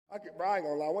bro, I ain't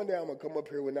gonna lie. One day I'm going to come up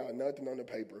here without nothing on the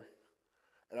paper,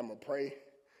 and I'm going to pray.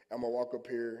 I'm going to walk up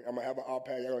here. I'm going to have an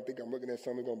iPad. Y'all going to think I'm looking at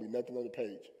something. There's going to be nothing on the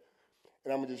page.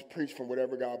 And I'm going to just preach from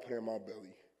whatever God put in my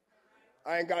belly.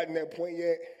 I ain't gotten that point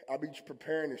yet. I'll be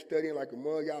preparing and studying like a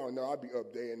mug. Y'all don't know. I'll be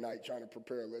up day and night trying to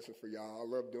prepare a lesson for y'all. I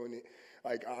love doing it.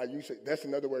 Like that's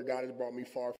another word God has brought me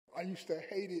far. I used to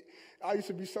hate it. I used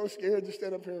to be so scared to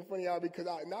stand up here in front of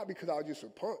y'all not because I was just a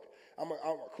punk. I'm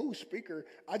a cool speaker.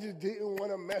 I just didn't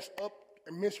want to mess up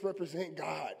and misrepresent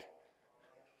God.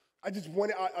 I just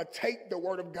wanted, I take the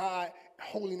word of God,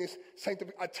 holiness,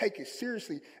 sanctification, I take it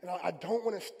seriously. And I don't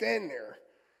want to stand there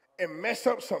and mess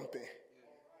up something.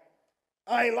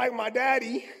 I ain't like my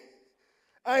daddy.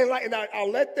 And I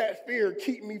let that fear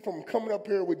keep me from coming up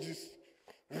here with just,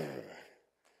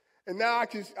 and now I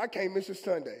can't miss a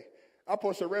Sunday. I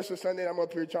post the rest of Sunday, I'm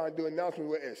up here trying to do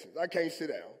announcements with Essence. I can't sit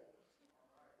down.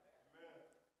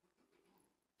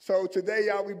 So today,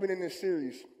 y'all, we've been in this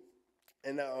series,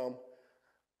 and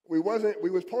we was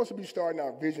supposed to be starting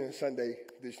our Vision Sunday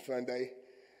this Sunday.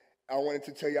 I wanted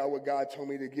to tell y'all what God told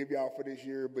me to give y'all for this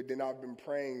year, but then I've been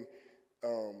praying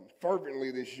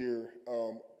fervently this year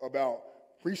about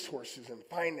resources and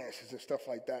finances and stuff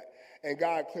like that. And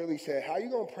God clearly said, how are you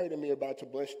going to pray to me about to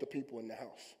bless the people in the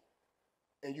house,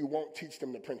 and you won't teach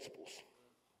them the principles?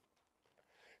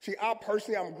 See,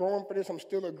 I'm growing for this. I'm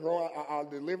still a grower. I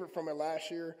delivered from it last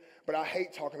year, but I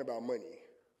hate talking about money.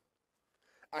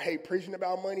 I hate preaching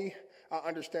about money. I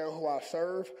understand who I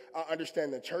serve. I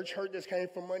understand the church hurt that came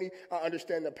from money. I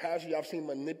understand the pastors I've seen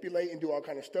manipulate and do all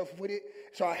kind of stuff with it.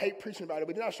 So I hate preaching about it.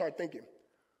 But then I started thinking,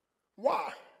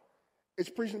 why is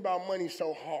preaching about money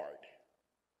so hard?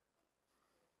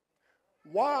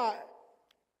 Why?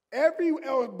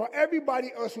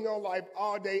 Everybody else in your life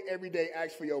all day, every day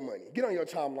asks for your money. Get on your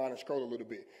timeline and scroll a little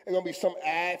bit. There's going to be some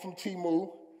ad from Temu.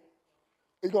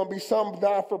 There's going to be some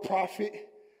non-for-profit.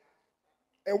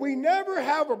 And we never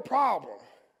have a problem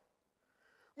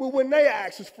with when they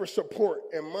ask us for support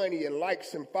and money and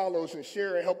likes and follows and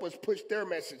share and help us push their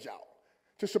message out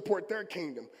to support their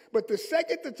kingdom. But the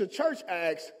second that the church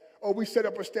asks, or we set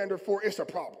up a standard for, it's a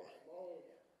problem.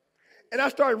 And I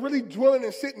started really dwelling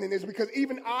and sitting in this because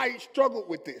even I struggled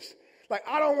with this. Like,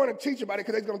 I don't want to teach about it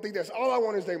because they're going to think that's all I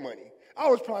want is their money. I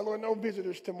was probably, Lord, no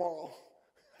visitors tomorrow.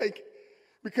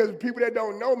 Because people that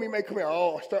don't know me may come in,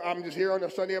 I'm just here on a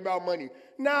Sunday about money.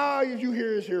 No, you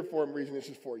here is here for a reason. This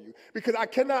is for you. Because I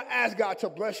cannot ask God to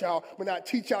bless y'all but not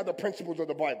teach y'all the principles of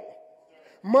the Bible.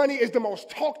 Money is the most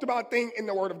talked about thing in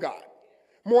the Word of God.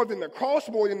 More than the cross,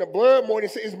 more than the blood, more than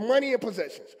is money and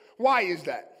possessions. Why is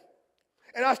that?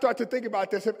 And I start to think about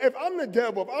this. If I'm the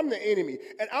devil, if I'm the enemy,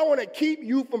 and I want to keep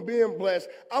you from being blessed,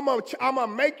 I'm going to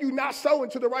make you not sow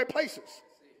into the right places.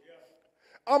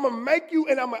 I'm going to make you,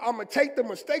 and I'm going to take the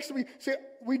mistakes.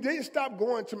 We didn't stop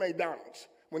going to McDonald's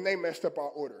when they messed up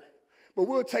our order. But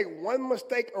we'll take one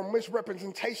mistake or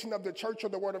misrepresentation of the church or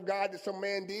the word of God that some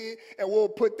man did, and we'll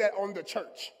put that on the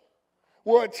church.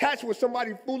 We'll attach what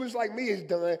somebody foolish like me has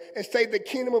done and say the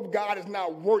kingdom of God is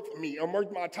not worth me or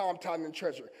worth my time, talent, and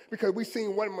treasure because we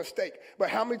seen one mistake. But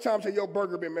how many times have your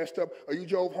burger been messed up or you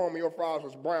drove home and your fries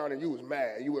was brown and you was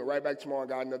mad? You went right back tomorrow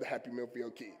and got another Happy Meal for your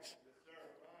kids.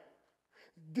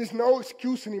 There's no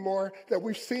excuse anymore that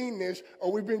we've seen this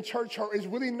or we've been church hurt. There's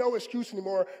really no excuse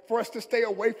anymore for us to stay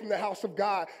away from the house of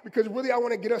God because really I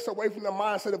want to get us away from the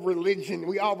mindset of religion.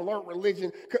 We all learned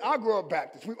religion because I grew up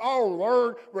Baptist. We've all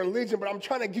learned religion, but I'm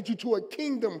trying to get you to a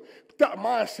kingdom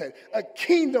mindset, a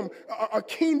kingdom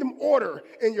order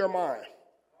in your mind.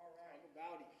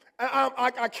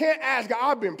 I can't ask God.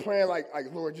 I've been praying like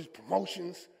Lord, just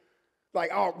promotions,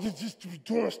 just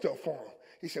doing stuff for him.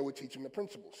 He said, we'll teach them the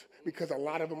principles because a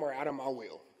lot of them are out of my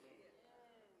will.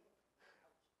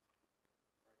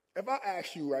 If I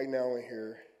ask you right now in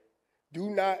here, do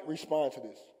not respond to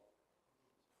this.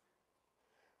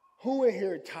 Who in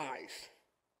here tithes?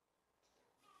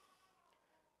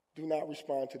 Do not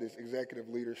respond to this, executive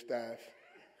leader, staff,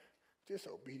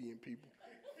 disobedient people.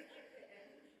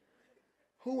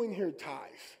 Who in here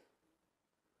tithes?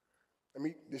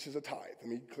 This is a tithe. Let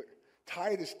me be clear.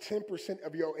 Tithe is 10%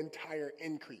 of your entire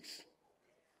increase.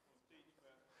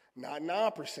 Not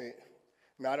 9%,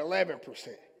 not 11%.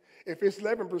 If it's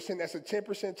 11%, that's a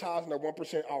 10% tithe and a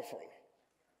 1% offering.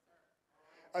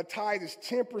 A tithe is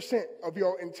 10% of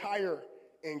your entire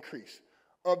increase,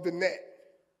 of the net.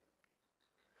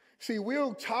 See,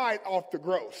 we'll tithe off the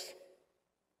gross.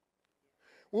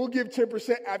 We'll give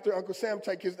 10% after Uncle Sam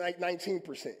take his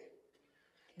 19%.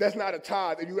 That's not a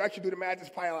tithe. If you actually do the math, it's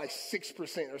probably like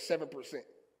 6% or 7%.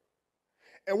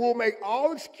 And we'll make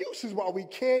all excuses why we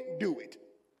can't do it.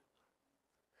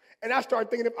 And I started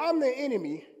thinking, if I'm the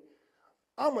enemy,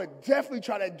 I'm going to definitely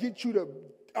try to get you to,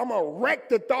 I'm going to wreck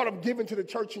the thought of giving to the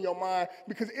church in your mind,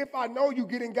 because if I know you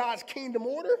get in God's kingdom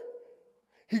order,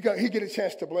 he get a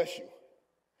chance to bless you.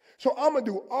 So I'm going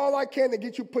to do all I can to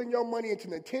get you putting your money into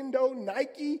Nintendo,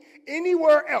 Nike,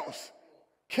 anywhere else.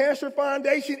 Cancer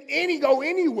Foundation, go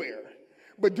anywhere.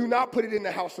 But do not put it in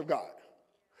the house of God.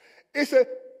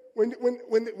 When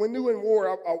they're in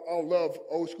war, I love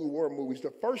old school war movies.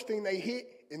 The first thing they hit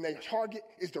and they target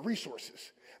is the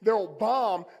resources. They'll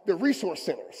bomb the resource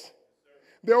centers.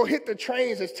 They'll hit the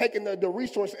trains that's taking the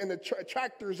resource and the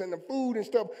tractors and the food and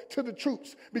stuff to the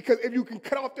troops. Because if you can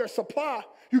cut off their supply,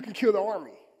 you can kill the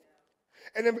army.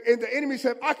 And the enemy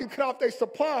said, I can cut off their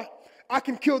supply, I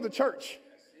can kill the church.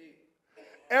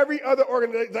 Every other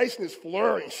organization is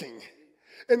flourishing.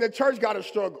 And the church got to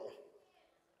struggle.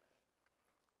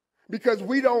 Because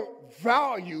we don't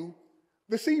value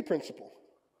the seed principle.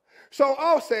 So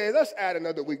I'll say, let's add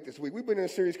another week this week. We've been in a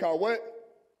series called what?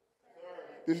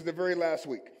 This is the very last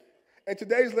week. And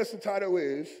today's lesson title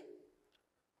is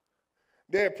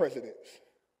Dead Presidents.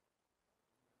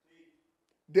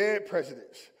 Dead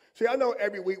Presidents. See, I know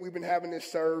every week we've been having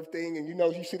this serve thing, and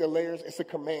you see the layers. It's a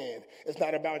command. It's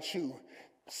not about you.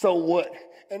 So what?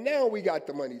 And now we got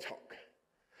the money talk.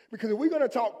 Because if we're going to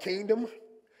talk kingdom,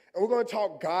 and we're going to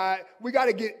talk God, we got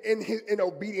to get in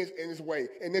obedience in His way,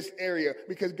 in this area,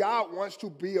 because God wants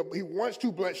to He wants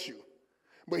to bless you,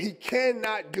 but He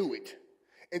cannot do it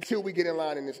until we get in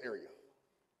line in this area.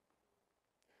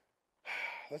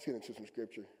 Let's get into some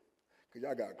scripture, because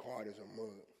y'all got quiet as a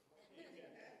mug.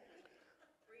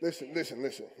 Listen.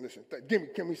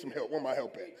 Give me some help. Where my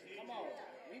help at?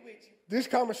 This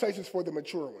conversation is for the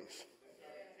mature ones.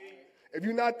 If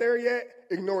you're not there yet,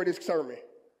 ignore this sermon.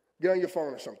 Get on your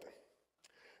phone or something.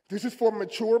 This is for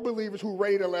mature believers who are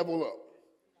ready to level up.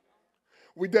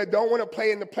 We don't want to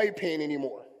play in the playpen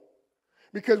anymore.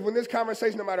 Because when this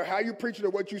conversation, no matter how you preach it or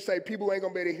what you say, people ain't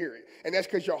going to be able to hear it. And that's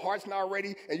because your heart's not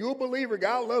ready. And you're a believer.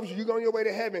 God loves you. You're on your way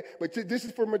to heaven. But this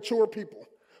is for mature people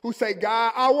who say,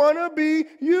 God, I want to be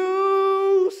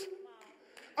used.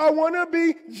 I want to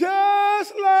be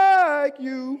just like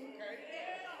you.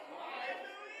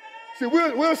 See,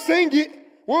 we'll sing it.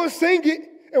 We'll sing it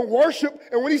and worship.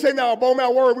 And when He say, now, bow my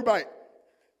word, we like,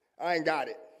 I ain't got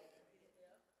it.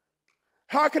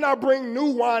 How can I bring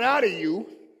new wine out of you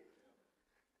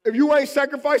if you ain't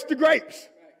sacrificed the grapes?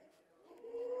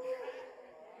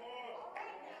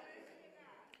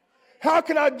 How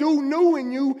can I do new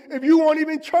in you if you won't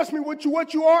even trust me with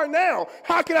what you are now?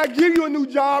 How can I give you a new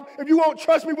job if you won't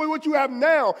trust me with what you have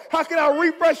now? How can I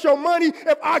refresh your money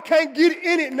if I can't get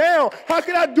in it now? How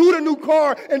can I do the new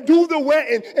car and do the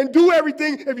wedding and do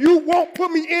everything if you won't put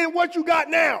me in what you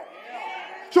got now?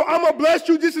 So I'm going to bless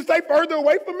you just to stay further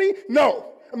away from me?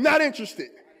 No, I'm not interested.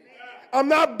 I'm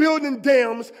not building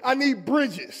dams. I need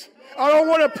bridges. I don't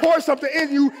want to pour something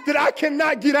in you that I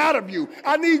cannot get out of you.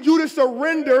 I need you to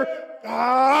surrender.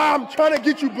 I'm trying to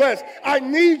get you blessed. I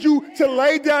need you to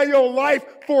lay down your life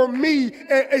for me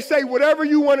and say whatever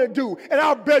you want to do. And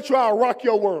I'll bet you I'll rock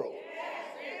your world.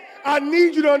 I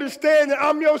need you to understand that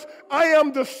I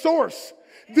am the source.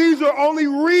 These are only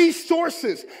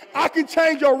resources. I can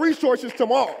change your resources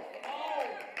tomorrow.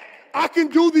 I can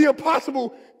do the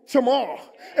impossible tomorrow.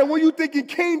 And when you think in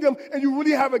kingdom and you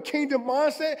really have a kingdom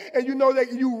mindset and you know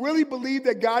that you really believe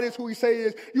that God is who He say He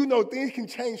is, you know things can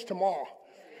change tomorrow.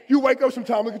 You wake up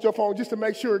sometime, look at your phone just to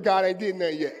make sure God ain't did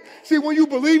nothing yet. See, when you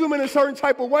believe Him in a certain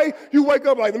type of way, you wake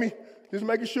up like, let me just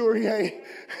making sure He ain't,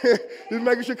 just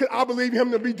making sure, because I believe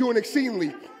Him to be doing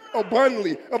exceedingly,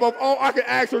 abundantly, above all I can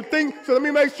ask or think, so let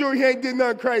me make sure He ain't did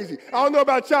nothing crazy. I don't know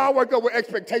about y'all, I wake up with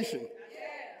expectation,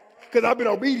 because I've been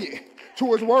obedient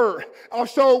to His word. I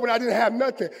showed when I didn't have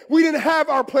nothing. We didn't have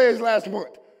our pledge last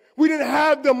month. We didn't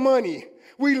have the money.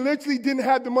 We literally didn't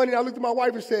have the money. And I looked at my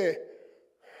wife and said,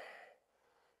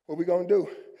 what we going to do?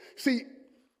 See,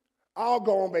 I'll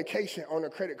go on vacation on a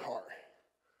credit card.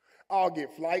 I'll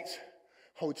get flights,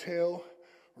 hotel,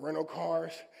 rental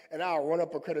cars, and I'll run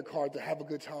up a credit card to have a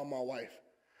good time with my wife.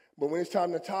 But when it's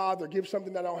time to tithe or give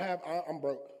something that I don't have, I'm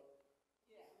broke.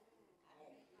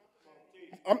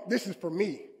 This is for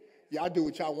me. Y'all do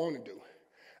what y'all want to do.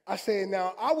 I said,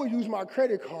 now, I would use my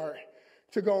credit card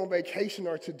to go on vacation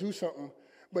or to do something.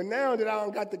 But now that I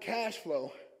don't got the cash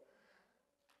flow,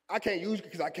 I can't use it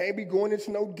because I can't be going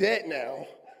into no debt now.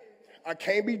 I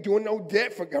can't be doing no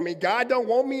debt. God don't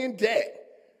want me in debt.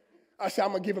 I said,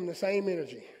 I'm going to give Him the same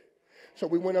energy. So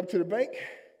we went up to the bank,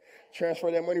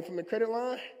 transferred that money from the credit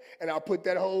line, and I put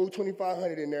that whole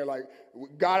 $2,500 in there like,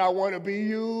 God, I want to be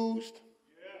used.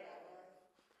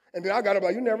 And then I got up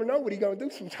like, you never know what He's going to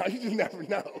do sometimes. You just never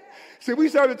know. See, we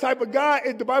serve the type of God,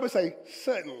 the Bible say,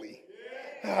 suddenly.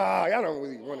 Y'all don't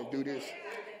really want to do this.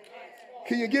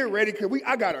 Can you get ready? Because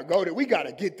I got to go there. We got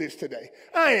to get this today.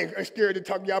 I ain't scared to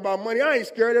talk to y'all about money. I ain't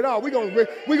scared at all. We're going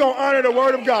to honor the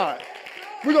word of God.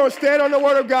 We're going to stand on the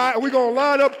word of God, and we're going to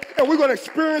line up, and we're going to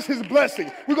experience his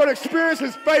blessing. We're going to experience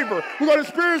his favor. We're going to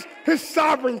experience his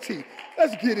sovereignty.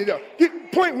 Let's get it up.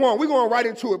 Point one. We're going right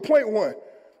into it. Point one.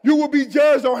 You will be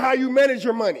judged on how you manage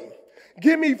your money.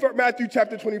 Give me Matthew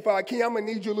chapter 25. King, I'm going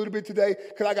to need you a little bit today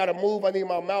because I got to move. I need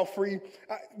my mouth free.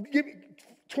 Give me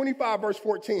 25 verse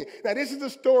 14. Now, this is the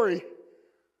story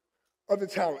of the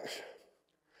talents.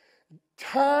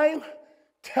 Time,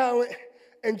 talent,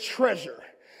 and treasure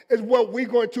is what we're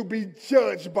going to be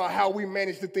judged by how we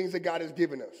manage the things that God has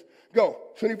given us. Go,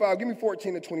 25. Give me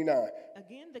 14 to 29.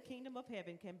 Again, the kingdom of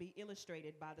heaven can be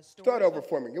illustrated by the story. Start over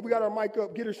for me. If we got our mic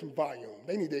up, get her some volume.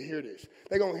 They need to hear this.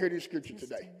 They're going to hear this scripture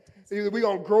today. Either we're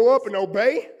going to grow up and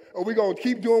obey, or we're going to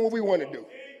keep doing what we want to do.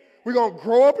 We're going to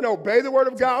grow up and obey the word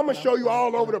of God. I'm going to show you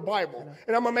all over the Bible.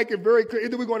 And I'm going to make it very clear.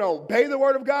 Either we're going to obey the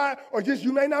word of God, or just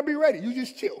you may not be ready. You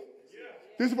just chill.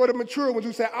 This is what the mature ones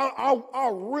who say, I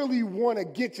really want to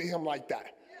get to him like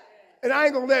that. And I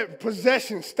ain't going to let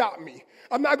possession stop me.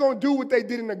 I'm not going to do what they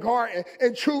did in the garden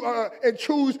and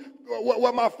choose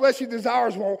what my fleshly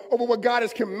desires want over what God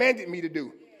has commanded me to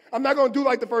do. I'm not going to do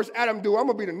like the first Adam do. I'm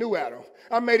going to be the new Adam.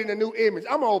 I'm made in a new image.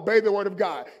 I'm going to obey the word of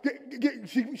God.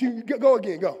 Go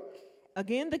again, go.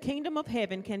 Again, the kingdom of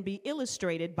heaven can be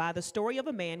illustrated by the story of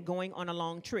a man going on a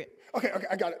long trip. Okay,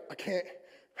 I got it.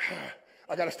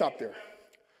 I got to stop there.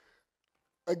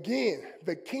 Again,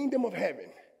 the kingdom of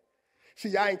heaven. See,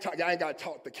 y'all ain't got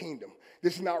taught the kingdom.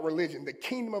 This is not religion. The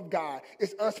kingdom of God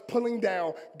is us pulling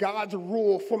down God's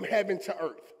rule from heaven to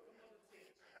earth.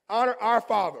 Honor our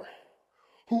Father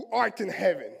who art in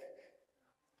heaven.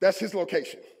 That's his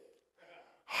location.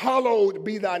 Hallowed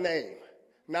be thy name,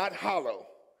 not hollow.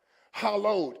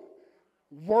 Hallowed,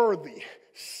 worthy,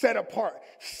 set apart,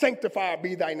 sanctified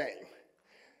be thy name.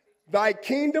 Thy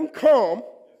kingdom come,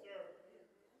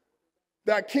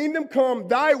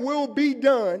 thy will be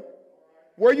done.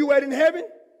 Where you at in heaven?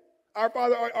 Our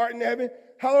Father art in heaven.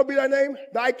 Hallowed be thy name.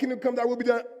 Thy kingdom come, thy will be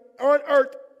done on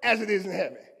earth as it is in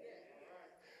heaven.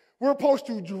 We're supposed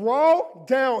to draw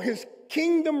down his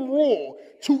kingdom rule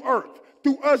to earth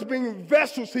through us being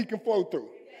vessels he can flow through.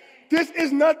 This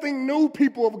is nothing new,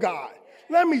 people of God.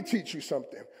 Let me teach you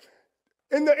something.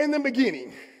 In the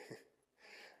beginning,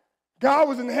 God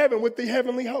was in heaven with the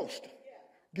heavenly host,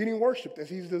 getting worshiped as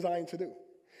he's designed to do.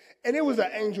 And it was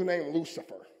an angel named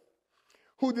Lucifer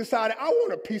who decided, I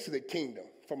want a piece of the kingdom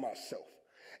for myself.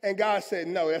 And God said,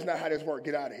 no, that's not how this works.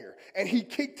 Get out of here. And he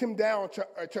kicked him down to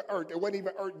earth. It wasn't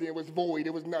even earth then. It was void.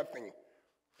 It was nothing.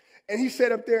 And he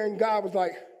sat up there, and God was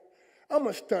like, I'm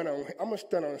going to stun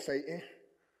on Satan.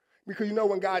 Because you know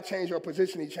when God changed your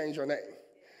position, he changed your name.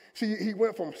 See, he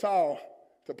went from Saul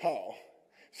to Paul,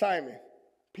 Simon,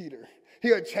 Peter.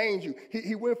 He'll change you.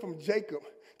 He went from Jacob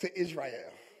to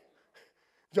Israel.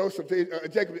 Jacob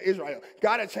to Israel.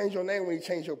 God had changed your name when he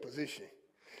changed your position.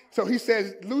 So he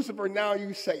says, Lucifer, now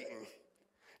you Satan.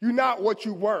 You're not what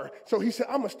you were. So he said,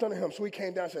 I'm going to stun him. So he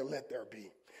came down and said, let there be,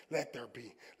 let there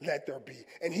be, let there be.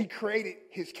 And he created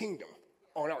his kingdom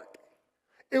on earth.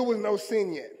 It was no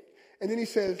sin yet. And then he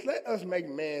says, let us make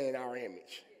man in our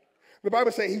image. The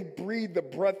Bible says he breathed the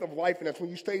breath of life in us. When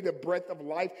you study the breath of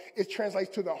life, it translates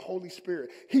to the Holy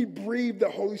Spirit. He breathed the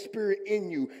Holy Spirit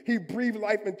in you. He breathed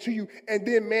life into you, and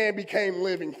then man became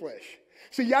living flesh.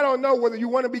 See, y'all don't know whether you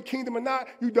want to be kingdom or not.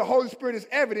 The Holy Spirit is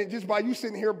evident just by you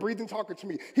sitting here breathing, talking to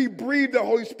me. He breathed the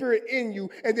Holy Spirit in you,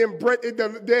 and then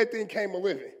the dead thing came a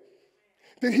living.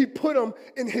 Then he put him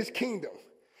in his kingdom.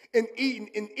 In Eden,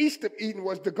 in east of Eden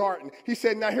was the garden. He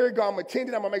said, now here you go, I'm going to tend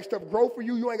it. I'm going to make stuff grow for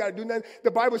you. You ain't got to do nothing.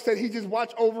 The Bible said he just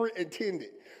watched over it and tend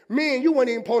it. Man, you weren't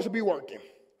even supposed to be working.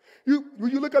 When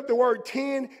you look up the word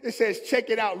tend, it says check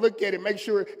it out, look at it, make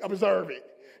sure, observe it.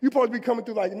 You're supposed to be coming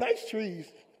through like nice trees.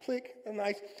 Click, they're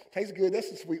nice, tastes good, that's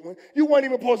a sweet one. You weren't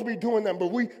even supposed to be doing that,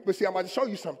 but see, I'm about to show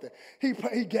you something.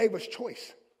 He gave us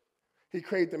choice. He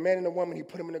created the man and the woman. He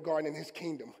put them in the garden in his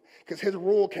kingdom. Because his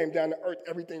rule came down to earth.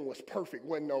 Everything was perfect.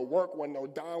 Wasn't no work, wasn't no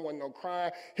dying, wasn't no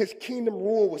crying. His kingdom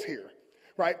rule was here,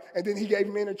 right? And then he gave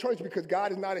men a choice because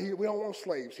God is not, we don't want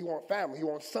slaves. He wants family. He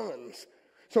wants sons.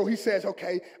 So he says,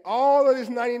 okay, all of this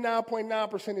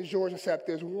 99.9% is yours except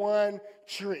there's one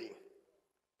tree.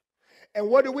 And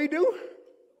what do? We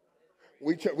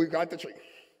got the tree.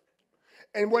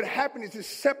 And what happened is it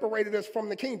separated us from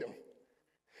the kingdom.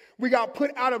 We got put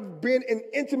out of being in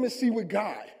intimacy with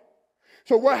God.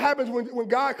 So what happens when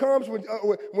God comes,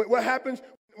 what happens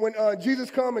when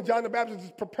Jesus comes and John the Baptist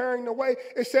is preparing the way?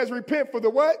 It says repent for the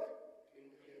what?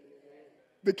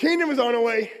 The kingdom is on the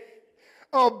way.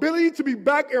 our ability to be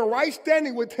back in right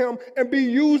standing with him and be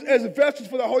used as vessels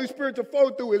for the Holy Spirit to flow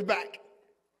through is back.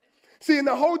 See, in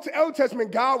the whole Old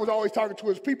Testament, God was always talking to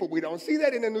his people. We don't see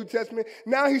that in the New Testament.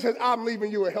 Now he says, I'm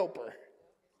leaving you a helper.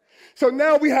 So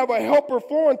now we have a helper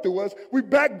flowing through us. We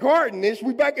back garden-ish.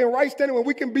 We back in right standing when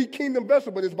we can be kingdom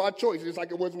vessel, but it's by choice, just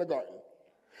like it was in the garden.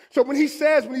 So when he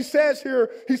says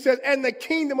here, he says, and the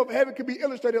kingdom of heaven can be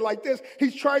illustrated like this.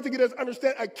 He's trying to get us to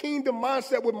understand a kingdom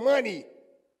mindset with money.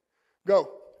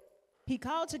 Go. He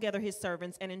called together his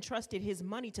servants and entrusted his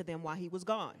money to them while he was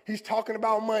gone. He's talking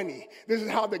about money. This is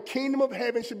how the kingdom of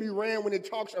heaven should be ran when it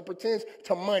talks or pertains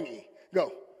to money.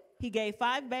 Go. He gave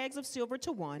 5 bags of silver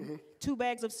to one, 2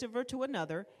 bags of silver to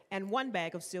another, and 1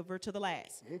 bag of silver to the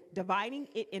last, dividing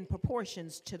it in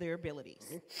proportions to their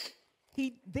abilities.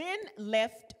 He then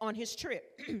left on his trip.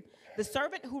 The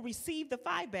servant who received the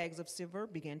 5 bags of silver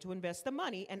began to invest the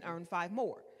money and earned 5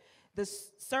 more. The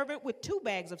servant with 2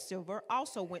 bags of silver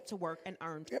also went to work and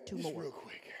earned 2 more. Real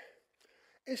quick.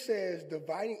 It says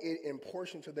dividing it in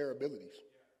portion to their abilities.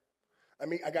 I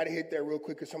mean, I got to hit that real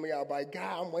quick because some of y'all are like,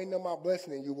 God, I'm waiting on my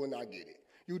blessing and you will not get it.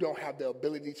 You don't have the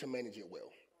ability to manage it well.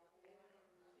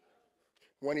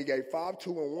 When he gave 5,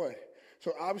 2, and 1.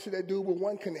 So obviously that dude with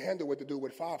 1 couldn't handle what the dude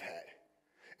with 5 had.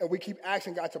 And we keep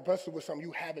asking God to bless us with something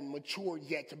you haven't matured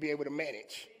yet to be able to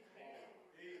manage.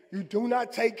 You do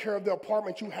not take care of the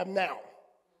apartment you have now.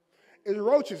 There's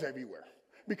roaches everywhere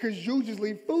because you just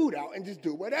leave food out and just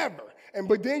do whatever.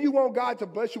 But then you want God to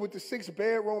bless you with the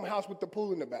 6-bedroom house with the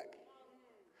pool in the back.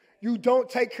 You don't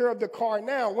take care of the car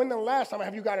now. When the last time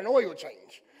have you got an oil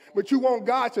change? But you want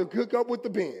God to hook up with the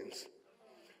Benz.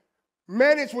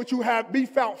 Manage what you have. Be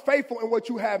found faithful in what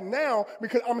you have now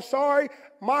because I'm sorry,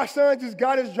 my son just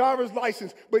got his driver's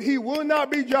license, but he will not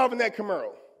be driving that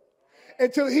Camaro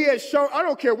until he has shown, I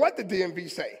don't care what the DMV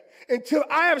say, until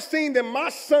I have seen that my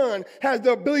son has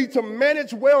the ability to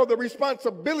manage well the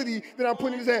responsibility that I'm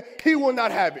putting in his hand, he will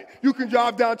not have it. You can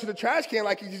drive down to the trash can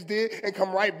like he just did and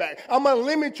come right back. I'm going to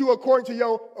limit you according to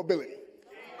your ability.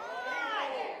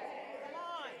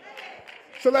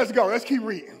 So let's go. Let's keep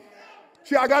reading.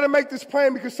 See, I got to make this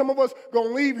plain because some of us going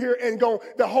to leave here and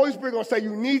the Holy Spirit going to say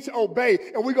you need to obey,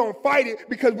 and we're going to fight it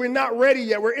because we're not ready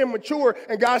yet. We're immature,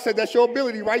 and God said that's your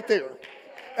ability right there.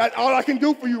 That's all I can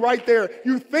do for you right there.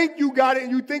 You think you got it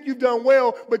and you think you've done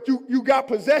well, but you got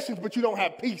possessions, but you don't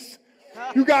have peace.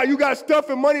 You got stuff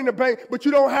and money in the bank, but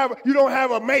you don't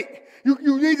have a mate.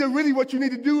 You need to really, what you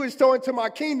need to do is sow into my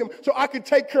kingdom so I can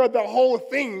take care of the whole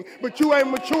thing, but you ain't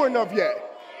mature enough yet.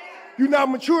 You're not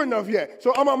mature enough yet.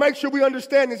 So I'm going to make sure we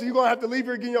understand this, and you're going to have to leave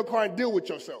here, get in your car, and deal with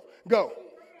yourself. Go.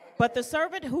 But the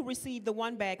servant who received the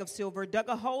 1 bag of silver dug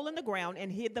a hole in the ground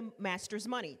and hid the master's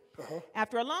money.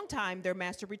 After a long time, their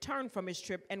master returned from his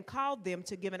trip and called them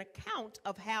to give an account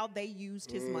of how they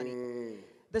used his money.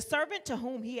 The servant to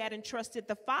whom he had entrusted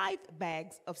the 5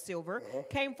 bags of silver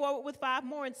came forward with 5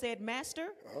 more and said, Master,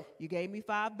 you gave me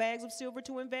 5 bags of silver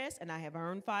to invest, and I have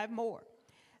earned 5 more.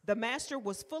 The master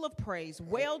was full of praise.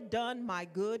 Well done, my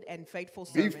good and faithful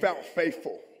servant. Be found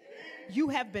faithful. You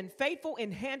have been faithful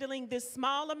in handling this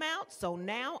small amount, so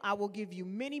now I will give you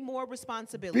many more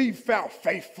responsibilities. Be found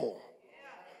faithful.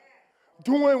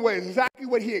 Doing exactly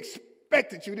what he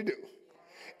expected you to do.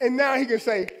 And now he can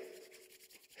say,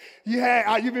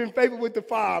 you've been faithful with the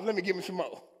 5. Let me give him some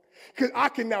more. Because I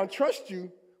can now trust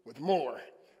you with more.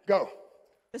 Go.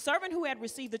 The servant who had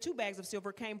received the 2 bags of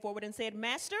silver came forward and said,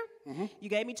 Master, you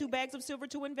gave me 2 bags of silver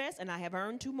to invest, and I have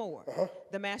earned 2 more.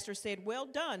 The master said, Well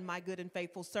done, my good and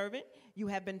faithful servant. You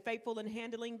have been faithful in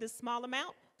handling this small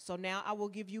amount, so now I will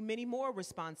give you many more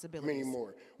responsibilities. Many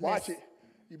more. Watch it.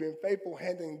 You've been faithful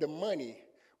handling the money,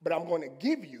 but I'm going to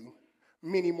give you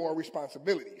many more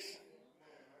responsibilities.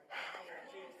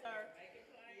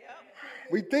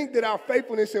 We think that our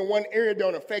faithfulness in one area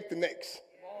don't affect the next.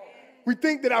 We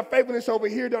think that our faithfulness over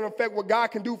here don't affect what God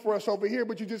can do for us over here,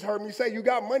 but you just heard me say you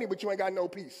got money, but you ain't got no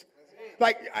peace.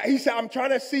 Like he said, I'm trying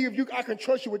to see if I can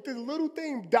trust you with this little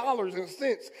thing, dollars and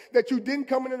cents, that you didn't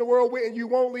come into the world with and you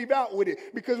won't leave out with it.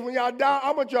 Because when y'all die,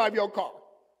 I'm going to drive your car.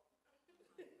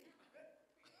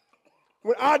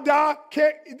 When I die,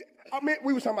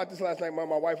 we were talking about this last night. My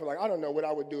wife was like, I don't know what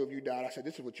I would do if you died. I said,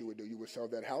 this is what you would do. You would sell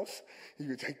that house. You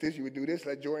would take this. You would do this.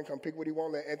 Let Jordan come pick what he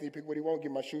wants. Let Anthony pick what he wants.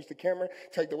 Give my shoes to Cameron.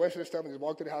 Take the rest of the stuff and just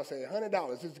walk to the house and say,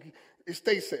 $100. It's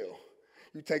estate sale.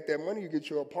 You take that money. You get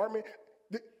your apartment.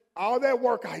 All that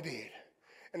work I did.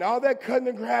 And all that cutting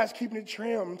the grass, keeping it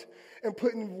trimmed, and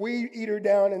putting weed eater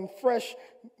down and fresh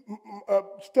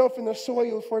stuff in the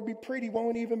soil for it to be pretty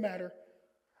won't even matter.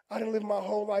 I done lived my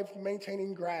whole life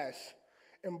maintaining grass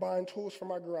and buying tools for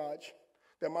my garage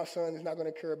that my son is not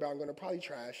going to care about. I'm going to probably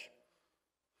trash.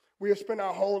 We'll spend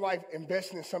our whole life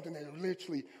investing in something that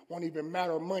literally won't even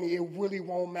matter money. It really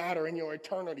won't matter in your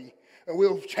eternity. And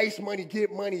we'll chase money,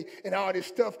 get money, and all this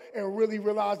stuff, and really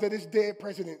realize that it's dead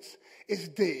precedence. It's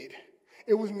dead.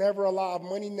 It was never alive.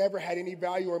 Money never had any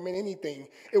value or meant anything.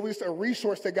 It was just a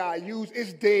resource that God used.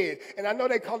 It's dead. And I know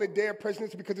they call it dead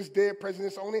precedence because it's dead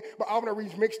precedence only, but I want to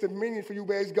remix the meaning for you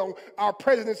guys. Our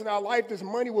precedence in our life, this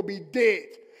money will be dead.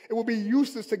 It will be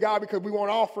useless to God because we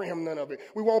won't offer him none of it.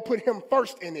 We won't put him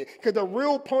first in it because the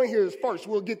real point here is first.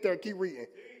 We'll get there. Keep reading.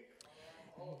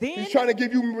 He's trying to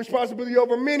give you responsibility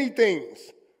over many things.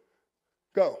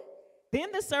 Go.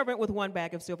 Then the servant with one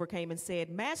bag of silver came and said,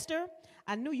 Master,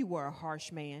 I knew you were a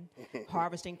harsh man,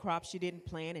 harvesting crops you didn't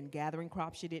plant and gathering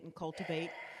crops you didn't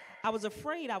cultivate. I was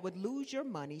afraid I would lose your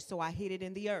money, so I hid it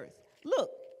in the earth.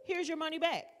 Look, here's your money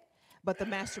back. But the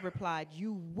master replied,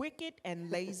 You wicked and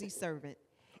lazy servant.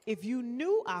 If you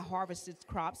knew I harvested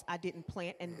crops I didn't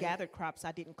plant and gathered crops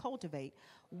I didn't cultivate,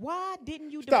 why didn't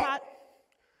you deposit?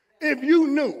 If you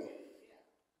knew,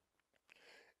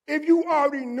 if you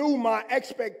already knew my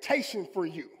expectation for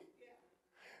you,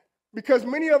 because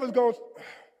many of us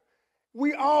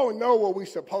we all know what we're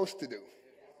supposed to do.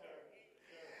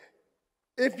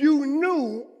 If you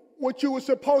knew what you were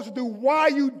supposed to do, why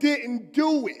you didn't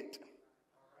do it?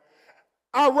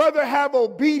 I'd rather have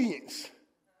obedience.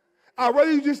 I'd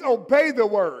rather you just obey the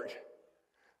word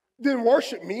than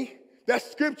worship me. That's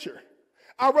scripture.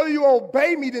 I'd rather you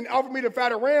obey me than offer me the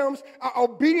fat of rams.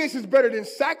 Obedience is better than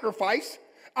sacrifice.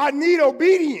 I need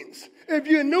obedience. If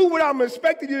you knew what I'm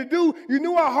expecting you to do, you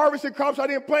knew I harvested crops I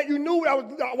didn't plant, you knew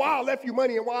why I left you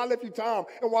money and why I left you time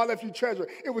and why I left you treasure.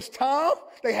 It was time.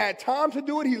 They had time to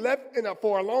do it. He left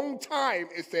for a long time,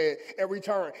 it said, in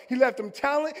return. He left them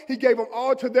talent. He gave them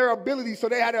all to their ability, so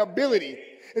they had the ability.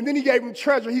 And then he gave them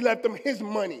treasure. He left them his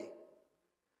money.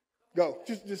 Go.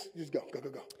 Just go.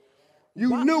 Go.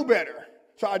 You knew better.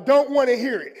 So I don't want to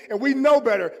hear it. And we know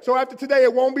better. So after today,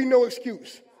 it won't be no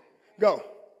excuse. Go.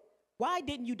 Why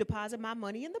didn't you deposit my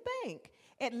money in the bank?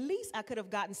 At least I could have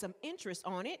gotten some interest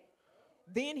on it.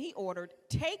 Then he ordered,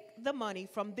 Take the money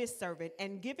from this servant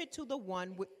and give it to the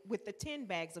one with the 10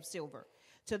 bags of silver.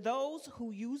 To those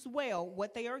who use well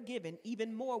what they are given,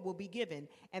 even more will be given,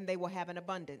 and they will have an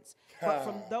abundance. But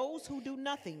from those who do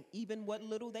nothing, even what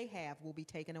little they have will be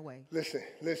taken away. Listen.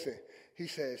 He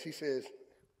says,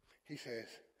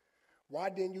 why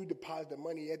didn't you deposit the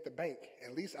money at the bank?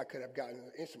 At least I could have gotten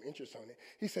some interest on it.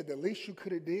 He said, the least you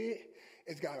could have did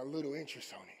is got a little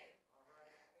interest on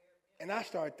it. And I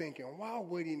started thinking, why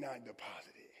would he not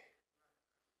deposit it?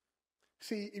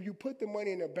 See, if you put the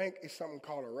money in the bank, it's something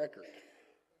called a record.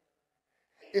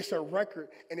 It's a record,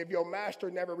 and if your master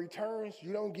never returns,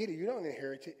 you don't get it. You don't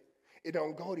inherit it. It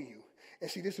don't go to you. And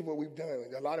see, this is what we've done.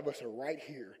 A lot of us are right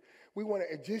here. We want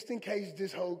to, just in case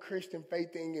this whole Christian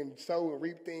faith thing and sow and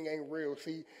reap thing ain't real,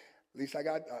 see, at least I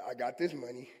got this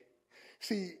money.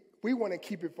 See, we want to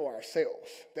keep it for ourselves.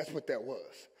 That's what that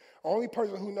was. Only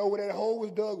person who knew where that hole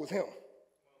was dug was him.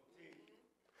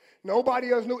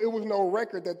 Nobody else knew. It was no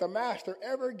record that the master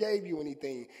ever gave you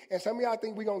anything. And some of y'all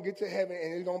think we're going to get to heaven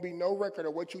and there's going to be no record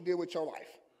of what you did with your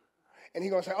life. And he's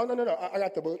going to say, oh, no, I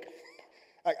got the book.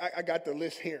 I got the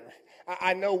list here.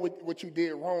 I know what you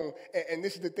did wrong. And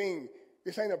this is the thing.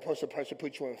 This ain't a person to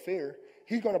put you in fear.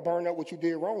 He's going to burn up what you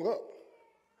did wrong up.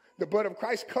 The blood of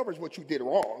Christ covers what you did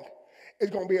wrong. It's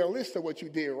going to be a list of what you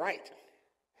did right.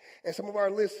 And some of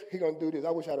our lists, he's going to do this. I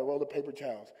wish I had a roll of paper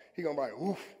towels. He's going to be like,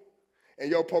 oof. And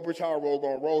your paper towel roll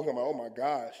going to roll. He's going to be like, oh, my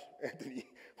gosh, Anthony,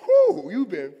 whoo, you've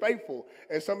been faithful.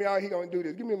 And some of y'all, he's going to do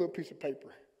this. Give me a little piece of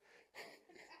paper.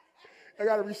 I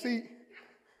got a receipt.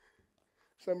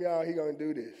 Some of y'all, he's going to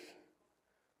do this.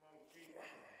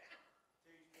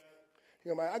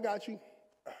 He's going to be like, I got you.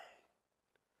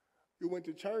 You went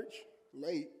to church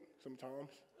late sometimes.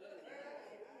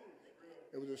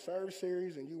 It was a service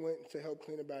series, and you went to help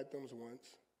clean the bathrooms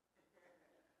once.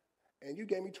 And you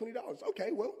gave me $20. Okay,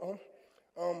 well,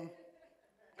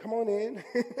 come on in.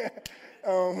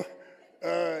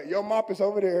 Your mop is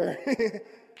over there.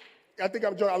 I think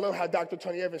I'm joking. I love how Dr.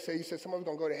 Tony Evans said, he said, some of us are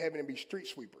going to go to heaven and be street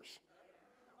sweepers.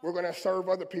 We're going to serve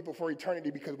other people for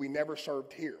eternity because we never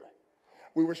served here.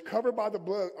 We were covered by the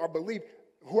blood, our belief.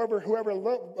 Whoever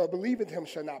believeth him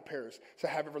shall not perish, shall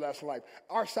have everlasting life.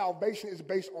 Our salvation is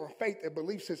based on faith, a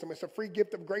belief system. It's a free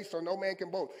gift of grace, so no man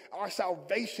can boast. Our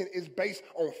salvation is based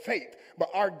on faith. But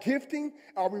our gifting,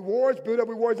 our rewards, build up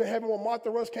rewards in heaven when moth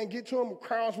and rust can't get to them.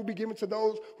 Crowns will be given to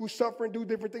those who suffer and do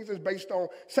different things. It's based on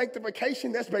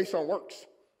sanctification. That's based on works.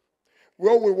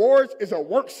 Well, rewards is a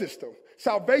work system.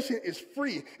 Salvation is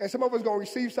free. And some of us are going to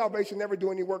receive salvation, never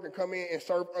do any work, and come in and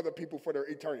serve other people for their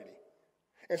eternity.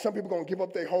 And some people going to give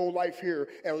up their whole life here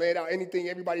and lay it out. Anything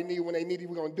everybody need when they need it,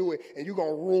 we're going to do it. And you're going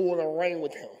to rule and reign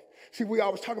with him. See, we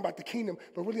always talking about the kingdom,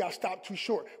 but really I stopped too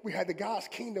short. We had the God's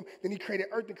kingdom, then he created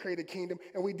earth and created kingdom,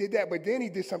 and we did that. But then he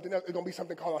did something else. It's going to be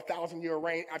something called 1,000-year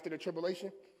reign after the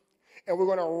tribulation. And we're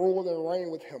going to rule and reign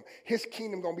with him. His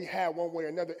kingdom going to be had one way or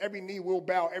another. Every knee will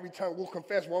bow. Every tongue will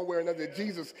confess one way or another that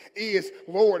Jesus is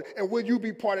Lord. And will you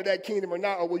be part of that kingdom or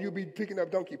not, or will you be picking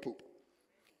up donkey poop?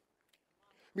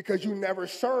 Because you never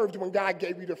served when God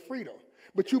gave you the freedom,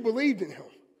 but you believed in him.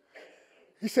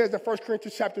 He says in 1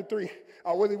 Corinthians chapter 3,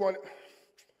 I really want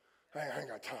to, I ain't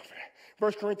got time for that.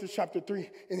 1 Corinthians chapter 3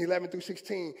 and 11 through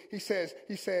 16, he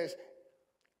says,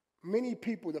 many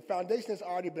people, the foundation that's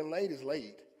already been laid is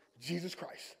laid, Jesus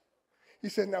Christ. He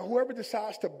says, now whoever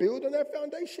decides to build on that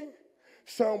foundation,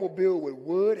 some will build with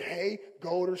wood, hay,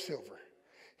 gold, or silver.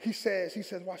 He says,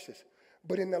 watch this,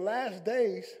 but in the last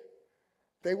days,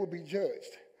 they will be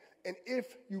judged. And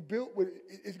if you built with,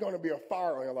 it's going to be a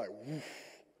fire on your life. Woof.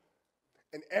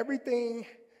 And everything,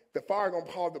 the fire is going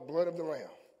to pour the blood of the Lamb.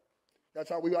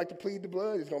 That's how we like to plead the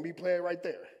blood. It's going to be played right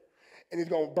there. And it's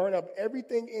going to burn up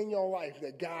everything in your life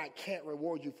that God can't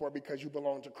reward you for because you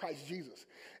belong to Christ Jesus.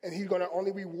 And he's going to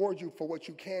only reward you for what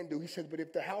you can do. He says, but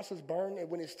if the house is burned and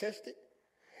when it's tested,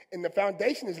 and the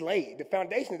foundation is laid, the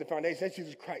foundation is the foundation, that's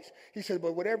Jesus Christ. He says,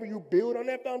 but whatever you build on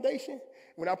that foundation,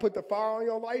 when I put the fire on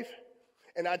your life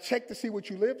and I check to see what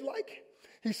you lived like,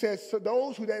 he says, so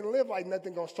those who didn't live like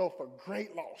nothing going to suffer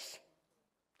great loss.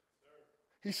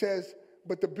 He says,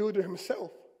 but the builder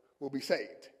himself will be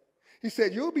saved. He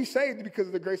said, you'll be saved because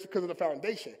of the grace, because of the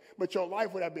foundation. But your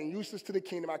life would have been useless to the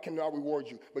kingdom. I cannot reward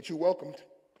you, but you're welcomed.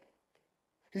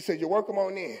 He said, you're welcome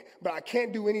on in, but I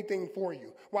can't do anything for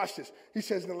you. Watch this. He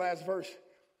says in the last verse,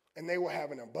 and they will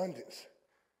have an abundance.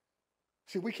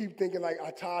 See, we keep thinking like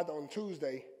I tithe on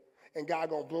Tuesday and God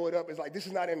going to blow it up. It's like, this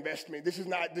is not investment. This is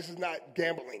not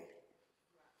gambling.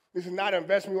 This is not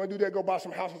investment. You want to do that, go buy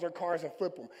some houses or cars and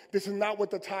flip them. This is not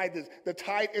what the tithe is. The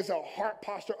tithe is a heart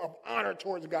posture of honor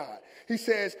towards God. He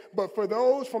says, but from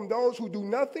those who do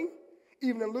nothing,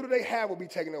 even the little they have will be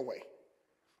taken away.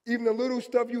 Even the little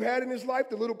stuff you had in this life,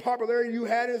 the little popularity you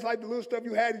had in this life, the little stuff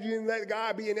you had, you didn't let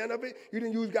God be in none of it. You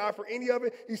didn't use God for any of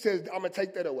it. He says, I'm going to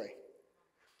take that away.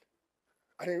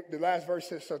 I think the last verse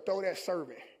says, so throw that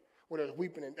servant where there's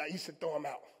weeping, and he said, throw him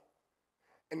out.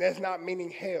 And that's not meaning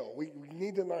hell. We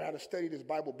need to learn how to study this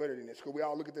Bible better than this, because we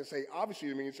all look at this and say, obviously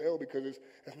it means hell, because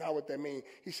that's not what that means.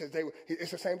 He says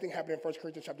it's the same thing happening in 1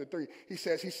 Corinthians chapter 3. He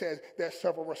says that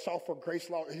suffer will suffer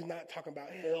grace law. He's not talking about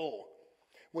hell.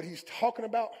 What he's talking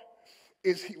about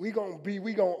is we gonna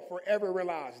forever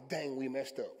realize, dang, we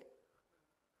messed up.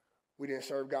 We didn't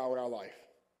serve God with our life.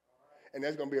 And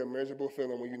that's going to be a miserable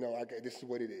feeling when you know, okay, this is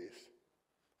what it is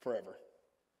forever.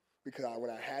 Because when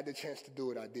I had the chance to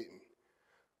do it, I didn't.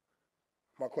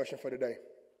 My question for today,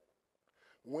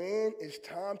 when it's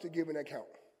time to give an account,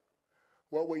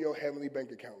 what will your heavenly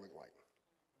bank account look like?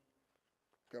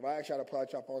 Because if I ask y'all to pull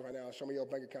out your phones right now and show me your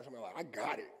bank account, somebody like, I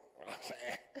got it. I'm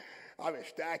saying, I've been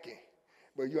stacking.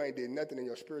 But you ain't did nothing in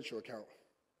your spiritual account.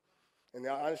 And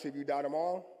now, honestly, if you die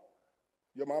tomorrow,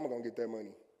 your mama going to get that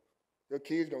money. Your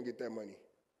kids going to get that money.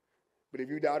 But if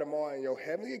you die tomorrow and your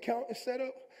heavenly account is set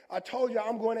up, I told you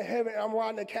I'm going to heaven and I'm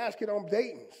riding a casket on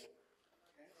Dayton's.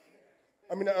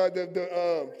 I mean,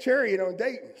 the chariot on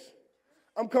Dayton's.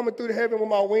 I'm coming through the heaven with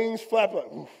my wings flapping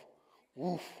like, woof,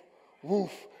 woof,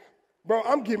 woof. Bro,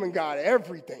 I'm giving God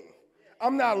everything.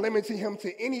 I'm not limiting him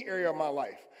to any area of my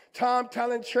life. Time,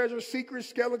 talent, treasure, secrets,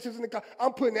 skeletons in the car.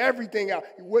 I'm putting everything out.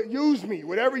 Use me,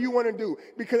 whatever you want to do.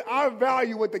 Because I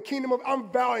value what the kingdom of,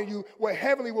 I'm valuing what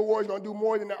heavenly rewards going to do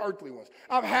more than the earthly ones.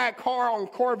 I've had car on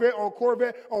Corvette,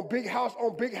 on big house,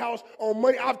 on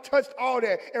money. I've touched all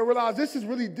that and realized this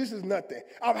is nothing.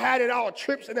 I've had it all,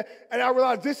 trips, and I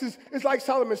realized it's like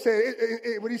Solomon said,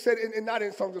 what he said, not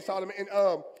in Songs of Solomon, in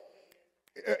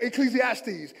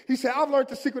Ecclesiastes. He said, I've learned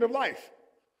the secret of life.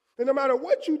 And no matter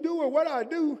what you do or what I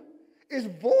do, it's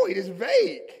void, it's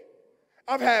vague.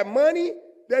 I've had money,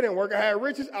 that didn't work. I had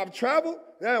riches, I've traveled,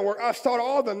 that didn't work. I've sought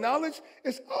all the knowledge.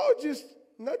 It's all just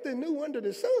nothing new under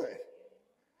the sun.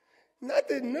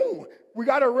 Nothing new. We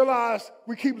got to realize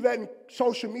we keep letting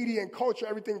social media and culture,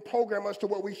 everything program us to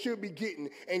what we should be getting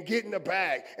and get in the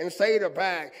bag and say the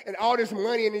bag. And all this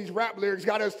money in these rap lyrics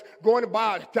got us going to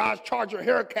buy a Dodge Charger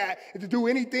haircut and to do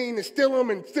anything and steal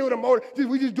them and steal the motor.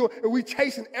 We just do it. And we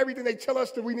chasing everything they tell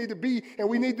us that we need to be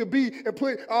and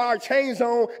put our chains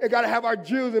on and got to have our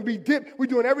jewels and be dipped. We're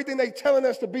doing everything they telling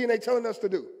us to be and they telling us to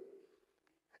do.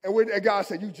 And God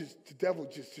said, the devil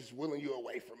just willing you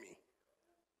away from me.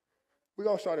 We're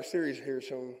going to start a series here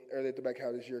soon, early at the back half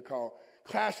of this year, called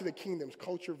Clash of the Kingdoms,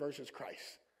 Culture versus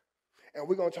Christ. And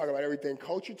we're going to talk about everything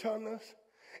culture telling us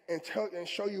and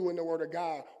show you in the Word of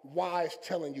God why it's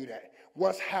telling you that.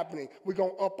 What's happening. We're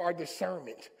going to up our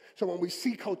discernment. So when we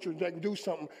see culture do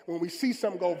something, when we see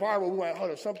something go viral, we're like,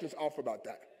 hold on, something's off about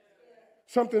that.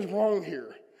 Something's wrong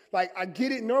here. Like, I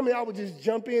get it. Normally, I would just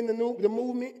jump in the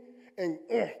movement,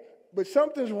 but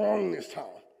something's wrong this time.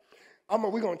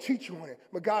 We're going to teach you on it.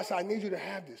 But God said, I need you to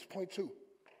have this. Point 2.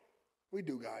 We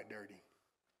do God dirty.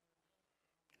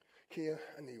 Kia,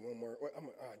 I need one more. I'll do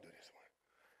this one.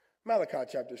 Malachi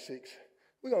chapter 6.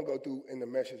 We're going to go through in the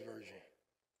Message version.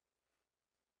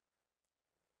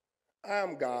 I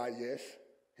am God, yes.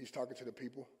 He's talking to the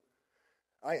people.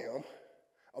 I am.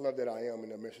 I love that I am in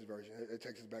the Message version. It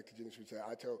takes us back to Genesis.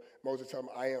 Moses told him,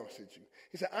 I am sent you.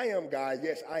 He said, I am God,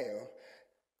 yes, I am.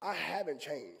 I haven't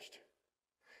changed.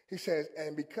 He says,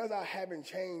 and because I haven't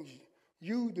changed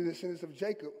you, the descendants of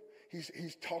Jacob,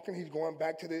 he's going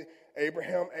back to the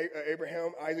Abraham,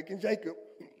 Isaac, and Jacob.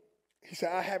 He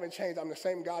said, I haven't changed. I'm the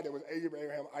same God that was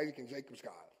Abraham, Isaac, and Jacob's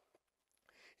God.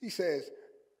 He says,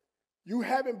 you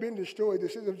haven't been destroyed. The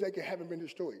descendants of Jacob haven't been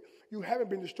destroyed. You haven't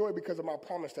been destroyed because of my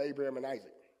promise to Abraham and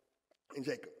Isaac and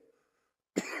Jacob.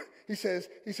 He says,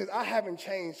 I haven't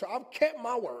changed, so I've kept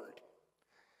my word.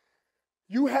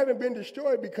 You haven't been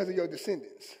destroyed because of your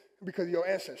descendants, because of your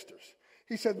ancestors.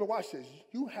 He says, but watch this.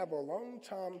 You have a long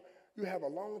time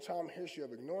history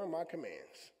of ignoring my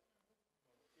commands.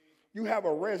 You have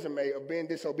a resume of being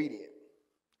disobedient.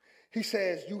 He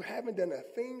says, you haven't done a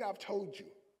thing I've told you.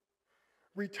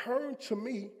 Return to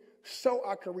me so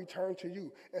I can return to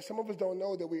you. And some of us don't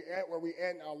know that we're at where we're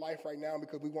at in our life right now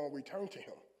because we won't return to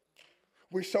him.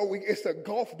 It's a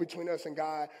gulf between us and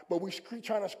God, but we're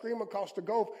trying to scream across the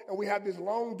gulf, and we have this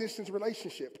long-distance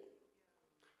relationship.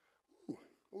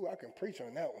 Ooh, I can preach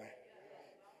on that one.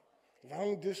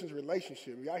 Long-distance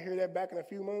relationship. Y'all hear that back in a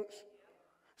few months?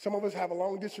 Some of us have a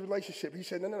long-distance relationship. He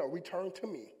said, no, return to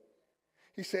me.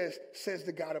 He says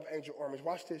the God of angel armies.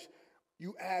 Watch this.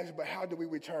 You ask, but how do we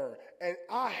return? And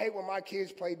I hate when my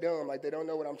kids play dumb like they don't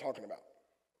know what I'm talking about.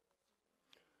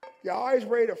 You're always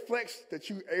ready to flex that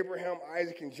you Abraham,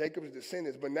 Isaac, and Jacob's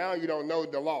descendants, but now you don't know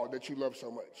the law that you love so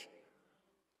much.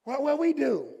 What we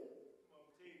do?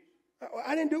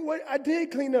 I didn't do what I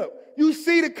did clean up. You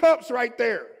see the cups right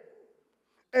there.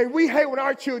 And we hate when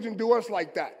our children do us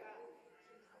like that.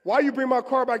 Why you bring my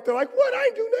car back there like, what? I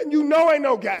ain't do nothing. You know ain't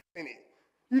no gas in it.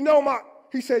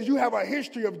 He says, you have a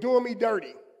history of doing me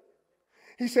dirty.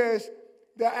 He says,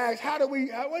 they ask, what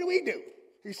do we do?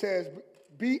 He says,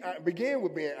 begin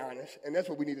with being honest, and that's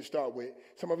what we need to start with.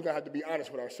 Some of us are going to have to be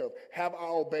honest with ourselves. Have I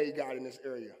obeyed God in this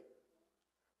area?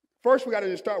 First, we got to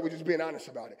just start with just being honest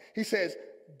about it. He says,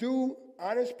 do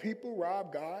honest people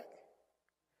rob God?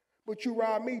 But you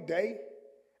rob me day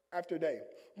after day.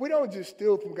 We don't just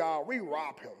steal from God, we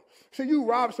rob him. So you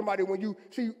rob somebody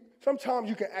sometimes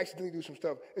you can accidentally do some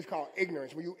stuff. It's called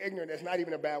ignorance. When you're ignorant, that's not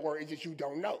even a bad word. It's just you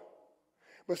don't know.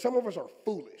 But some of us are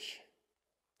foolish.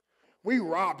 We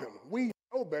rob him. We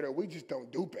know better. We just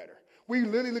don't do better. We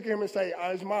literally look at him and say,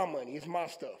 it's my money. It's my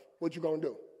stuff. What you going to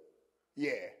do?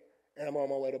 Yeah. And I'm on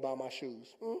my way to buy my shoes.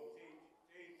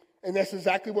 And that's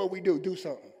exactly what we do. Do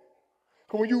something.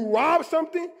 Because when you rob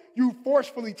something, you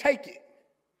forcefully take it.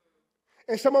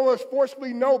 And some of us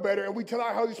forcefully know better, and we tell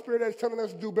our Holy Spirit that's telling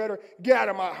us to do better, get out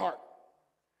of my heart.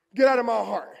 Get out of my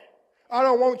heart. I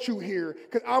don't want you here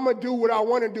because I'm going to do what I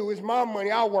want to do. It's my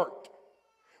money. I worked.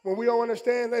 When we don't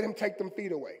understand, let him take them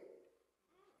feet away.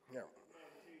 Yeah.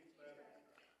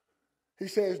 He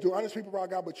says, do honest people rob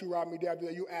God, but you rob me day after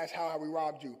day? You ask how we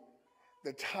robbed you.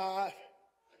 The tithe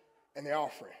and the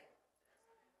offering.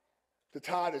 The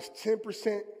tithe is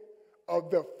 10%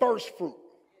 of the first fruit.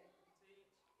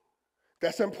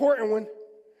 That's an important one.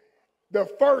 The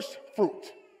first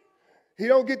fruit. He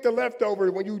don't get the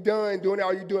leftover when you done doing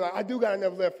all you doing. Like, I do got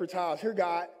enough left for tithes. Here,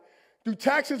 God. Do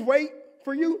taxes wait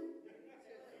for you?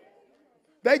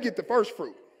 They get the first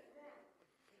fruit.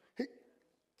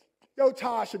 Your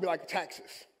tithe should be like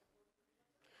taxes.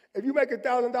 If you make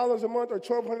 $1,000 a month or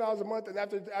 $1,200 a month, and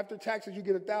after taxes you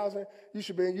get $1,000, you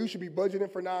should be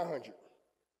budgeting for $900.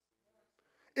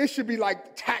 It should be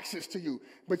like taxes to you,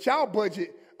 but y'all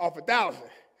budget off $1,000,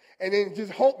 and then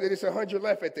just hope that it's $100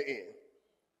 left at the end.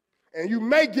 And you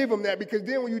may give them that because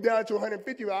then when you're down to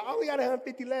 150, I only got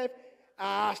 150 left.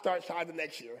 I'll start tithing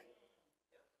next year.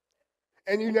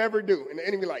 And you never do. And the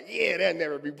enemy like, yeah, that'll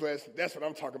never be blessed. That's what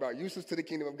I'm talking about. Useless to the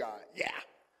kingdom of God. Yeah.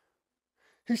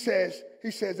 He says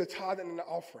the tithe and the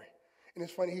offering. And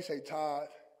it's funny, he say tithe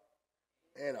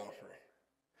and offering.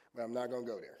 But I'm not going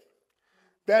to go there.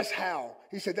 That's how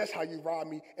you rob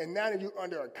me. And now that you're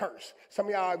under a curse. Some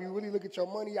of y'all, if you really look at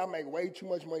your money, y'all make way too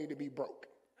much money to be broke.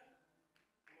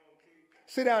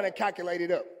 Sit down and calculate it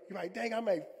up. You're like, dang, I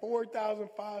make $4,000,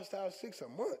 $5,000, $6,000 a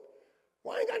month.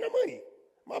 Well, I ain't got no money.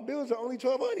 My bills are only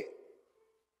 $1,200.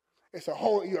 It's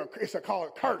called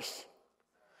a curse.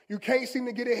 You can't seem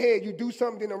to get ahead. You do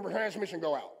something, then the transmission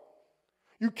go out.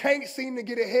 You can't seem to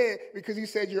get ahead because he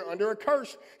said you're under a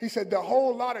curse. He said the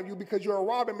whole lot of you, because you're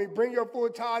robbing me, bring your full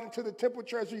tithe into the temple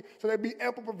treasury so there be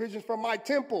ample provisions for my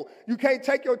temple. You can't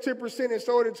take your 10% and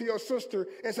sow it into your sister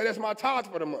and say that's my tithe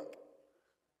for the month.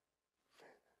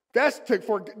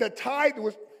 The tithe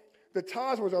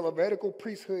was a Levitical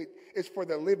priesthood. It's for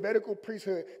the Levitical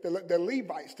priesthood. The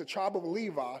Levites, the tribe of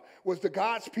Levi, was the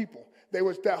God's people.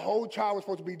 That whole tribe was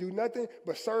supposed to do nothing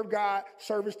but serve God,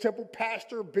 serve his temple,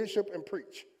 pastor, bishop, and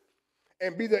preach.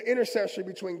 And be the intercessor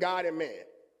between God and man.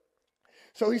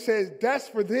 So he says, that's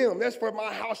for them. That's for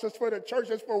my house. That's for the church.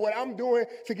 That's for what I'm doing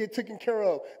to get taken care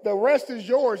of. The rest is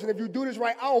yours. And if you do this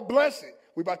right, I'll bless it.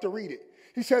 We're about to read it.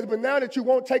 He says, but now that you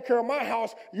won't take care of my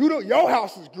house, your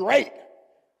house is great.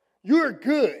 You're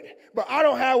good. But I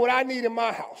don't have what I need in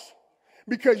my house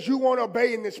because you won't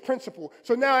obey in this principle.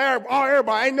 So now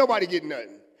everybody, ain't nobody getting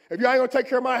nothing. If you ain't going to take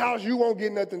care of my house, you won't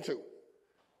get nothing too.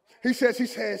 He says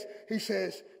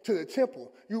to the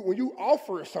temple, when you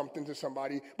offer something to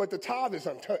somebody, but the tithe is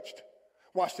untouched.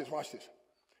 Watch this.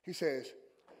 He says,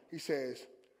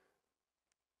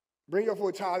 bring your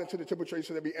full tithe into the temple treasury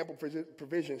so there be ample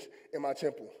provisions in my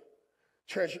temple.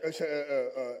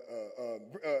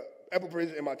 Ample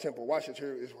provisions in my temple. Watch this.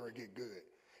 Here is where it get good.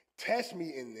 Test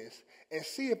me in this and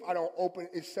see if I don't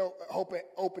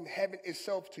open heaven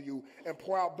itself to you and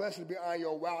pour out blessings beyond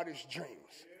your wildest dreams.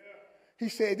 Yeah. He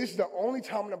said this is the only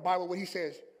time in the Bible where he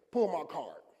says, pull my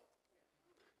card.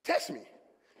 Test me.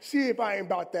 See if I ain't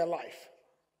about that life.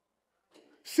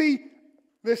 See,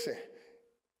 listen,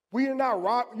 we are not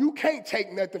robbed. You can't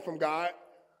take nothing from God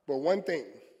but one thing.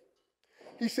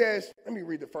 He says, let me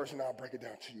read the first and I'll break it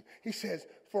down to you. He says,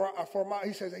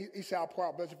 he said, I'll pour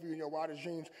out blessing for you in your wildest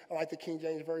dreams. I like the King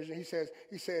James Version. He says,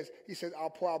 I'll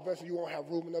pour out blessing. You won't have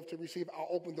room enough to receive. I'll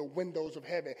open the windows of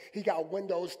heaven. He got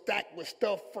windows stacked with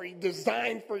stuff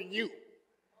designed for you.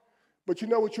 But you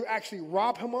know what you actually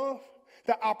rob him of?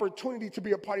 The opportunity to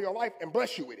be a part of your life and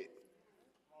bless you with it.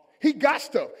 He got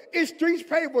stuff. It's streets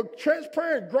paved with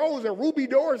transparent groves and ruby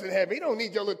doors in heaven. He don't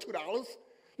need your little $2.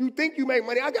 You think you make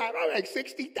money? I make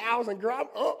 60,000, girl. I'm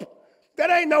up. That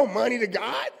ain't no money to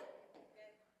God.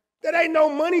 That ain't no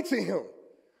money to him.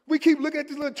 We keep looking at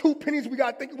these little 2 pennies we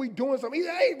got thinking we doing something. He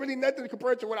ain't really nothing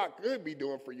compared to what I could be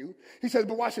doing for you. He says,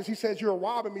 but watch this. He says, you're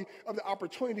robbing me of the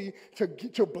opportunity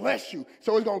to bless you.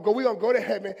 So we're going to go to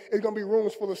heaven. It's going to be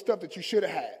rooms full of stuff that you should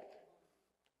have had.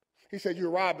 He said,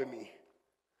 you're robbing me.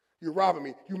 You're robbing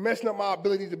me. You're messing up my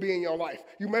ability to be in your life.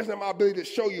 You're messing up my ability to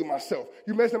show you myself.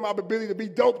 You're messing up my ability to be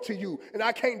dope to you. And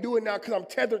I can't do it now because I'm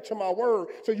tethered to my word.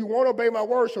 So you won't obey my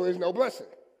word, so there's no blessing.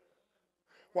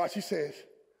 Watch, he says,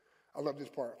 I love this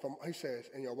part. He says,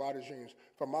 in your wildest dreams,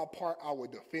 for my part, I will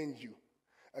defend you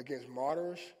against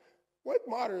martyrs. What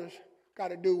martyrs got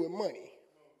to do with money?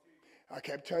 I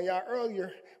kept telling y'all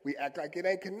earlier, we act like it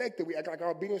ain't connected. We act like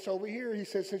our obedience over here. He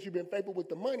says, since you've been faithful with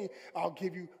the money, I'll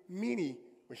give you many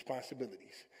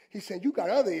responsibilities. He said, you got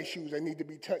other issues that need to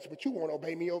be touched, but you won't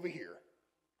obey me over here.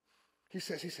 He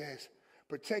says,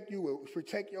 protect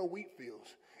your wheat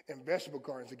fields and vegetable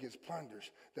gardens against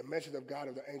plunders. The message of God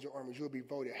of the angel armies, you'll be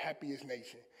voted happiest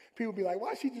nation. People be like,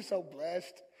 why is she just so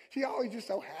blessed? She always just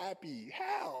so happy.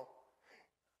 How?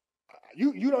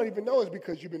 You don't even know it's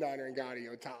because you've been honoring God in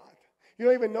your tithe. You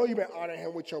don't even know you've been honoring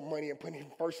him with your money and putting him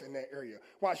first in that area.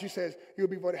 Watch, she says, you'll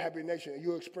be voted happy nation, and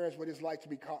you'll experience what it's like to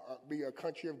be a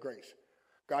country of grace.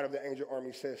 God of the angel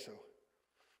army says so.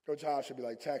 Your tithe should be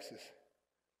like taxes.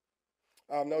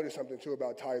 I've noticed something, too,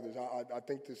 about tithers. I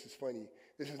think this is funny.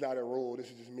 This is not a rule.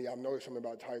 This is just me. I've noticed something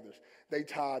about tithers. They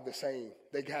tithe the same.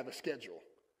 They have a schedule.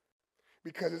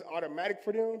 Because it's automatic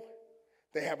for them,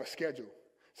 they have a schedule.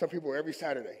 Some people every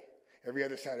Saturday. Every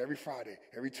other Saturday, every Friday,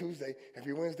 every Tuesday,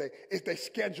 every Wednesday. They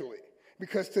schedule it.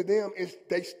 Because to them,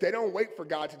 they don't wait for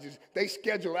God they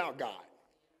schedule out God.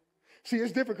 See,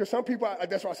 it's different because some people,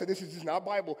 that's why I said this is just not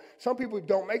Bible. Some people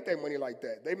don't make their money like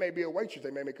that. They may be a waitress.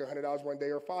 They may make $100 one day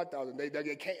or $5,000.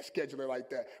 They can't schedule it like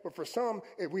that. But for some,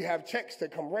 if we have checks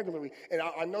that come regularly, and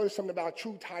I noticed something about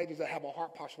true tithers that have a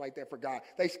heart posture like that for God.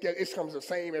 It comes the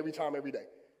same every time, every day.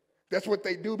 That's what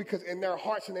they do because in their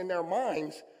hearts and in their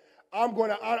minds, I'm going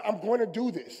to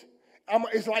do this.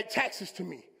 It's like taxes to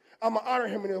me. I'm going to honor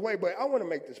him in a way, but I want to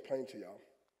make this plain to y'all.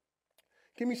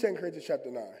 Give me 2 Corinthians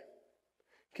chapter 9.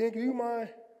 Can you mind?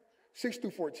 6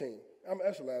 through 14.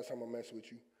 That's the last time I'm messing with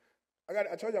you. I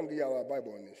told you I'm going to give y'all a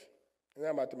Bible on this, and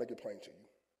I'm about to make it plain to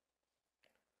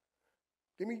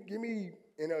you. Give me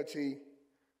NLT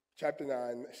chapter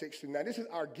 9, 6 through 9. This is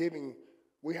our giving.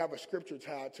 We have a scripture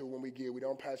tied to when we give. We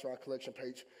don't pass around collection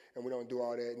plate, and we don't do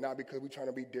all that. Not because we're trying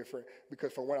to be different,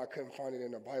 because for one, I couldn't find it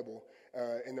in the Bible.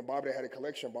 In the Bible, they had a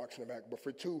collection box in the back. But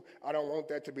for two, I don't want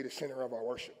that to be the center of our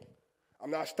worship.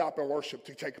 I'm not stopping worship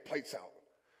to take plates out.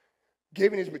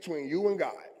 Giving is between you and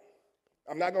God.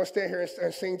 I'm not going to stand here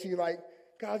and sing to you like,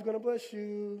 God's going to bless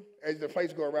you. As the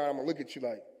plates go around, I'm going to look at you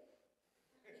like.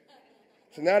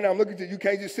 So now I'm looking at you. You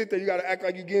can't just sit there. You got to act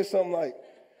like you're getting something like,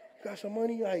 got some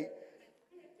money? Like,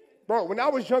 bro, when I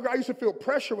was younger, I used to feel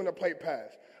pressure when the plate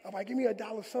passed. I'm like, give me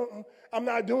 $1 something. I'm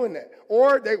not doing that.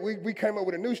 Or we came up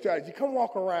with a new strategy. Come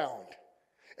walk around.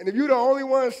 And if you're the only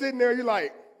one sitting there, you're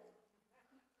like,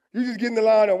 you just get in the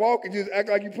line and walk and just act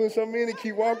like you put something in and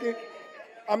keep walking.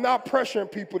 I'm not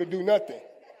pressuring people to do nothing.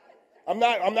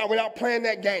 We're not playing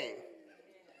that game.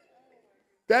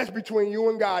 That's between you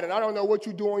and God. And I don't know what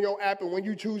you do on your app and when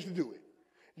you choose to do it.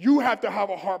 You have to have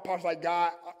a heart posture like,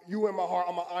 God, you in my heart,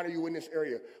 I'm going to honor you in this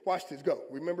area. Watch this. Go.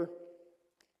 Remember?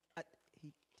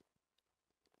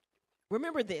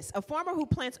 Remember this. A farmer who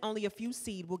plants only a few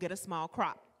seed will get a small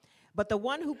crop. But the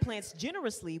one who plants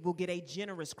generously will get a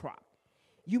generous crop.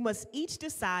 You must each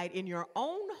decide in your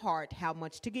own heart how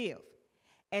much to give.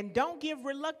 And don't give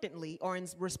reluctantly or in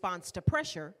response to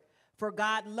pressure, for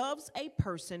God loves a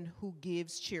person who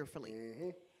gives cheerfully. Mm-hmm.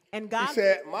 And God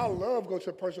said, my love goes to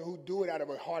a person who do it out of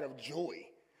a heart of joy.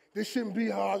 This shouldn't be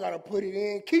how I got to put it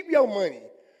in. Keep your money.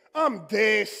 I'm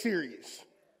dead serious.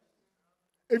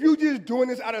 If you just doing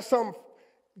this out of some,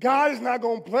 God is not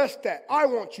going to bless that. I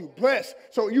want you blessed.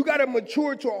 So you got to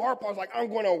mature to a heart posture like, I'm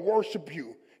going to worship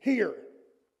you here.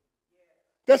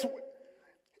 That's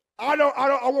I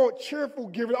want cheerful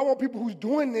givers. I want people who's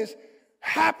doing this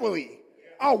happily.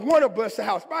 I want to bless the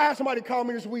house. If I had somebody call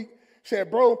me this week,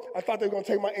 said, bro, I thought they were going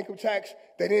to take my income tax.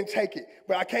 They didn't take it.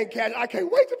 But I can't cash it. I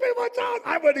can't wait to pay my tithes.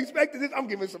 I wasn't expecting this. I'm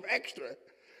giving some extra.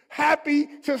 Happy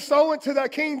to sow into the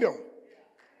kingdom.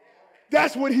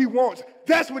 That's what he wants.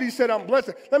 That's what he said, I'm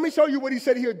blessing. Let me show you what he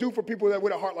said he'll do for people that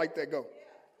with a heart like that. Go.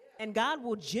 And God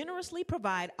will generously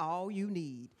provide all you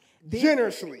need.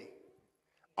 Generously.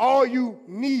 All you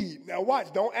need. Now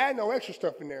watch, don't add no extra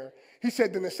stuff in there. He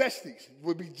said the necessities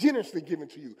will be generously given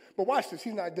to you. But watch this,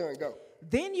 he's not done. Go.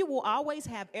 Then you will always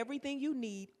have everything you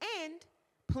need and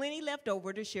plenty left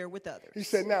over to share with others. He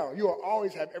said now, you will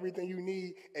always have everything you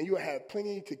need and you will have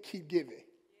plenty to keep giving.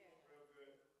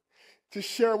 To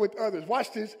share with others.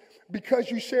 Watch this.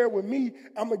 Because you share with me,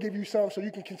 I'm going to give you some so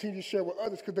you can continue to share with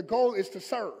others. Because the goal is to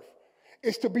serve.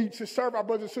 It's to serve our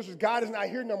brothers and sisters. God is not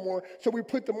here no more, so we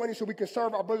put the money so we can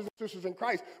serve our brothers and sisters in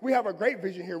Christ. We have a great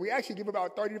vision here. We actually give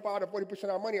about 35 to 40% of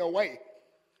our money away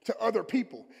to other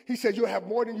people. He says you'll have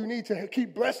more than you need to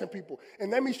keep blessing people.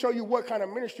 And let me show you what kind of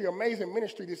ministry, amazing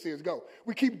ministry this is. Go.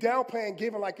 We keep downplaying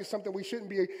giving like it's something we shouldn't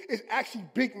be. It's actually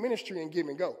big ministry in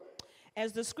giving. Go.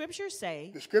 As the scriptures say.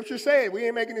 The scriptures say it. We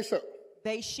ain't making this up.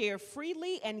 They share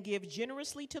freely and give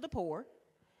generously to the poor.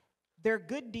 Their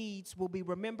good deeds will be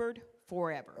remembered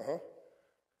forever.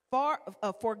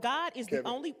 For God is the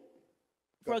only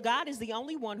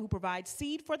one who provides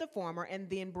seed for the farmer and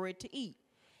then bread to eat.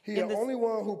 He's the only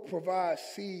one who provides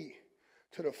seed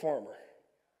to the farmer.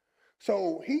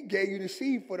 So he gave you the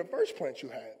seed for the first plant you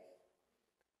had.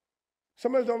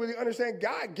 Some of us don't really understand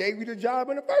God gave you the job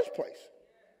in the first place.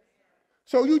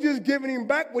 So you just giving him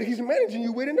back what he's managing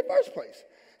you with in the first place.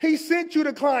 He sent you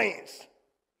the clients.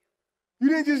 You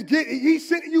didn't just get, he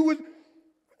sent you with,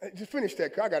 just finish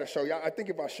that, because I got to show y'all. I think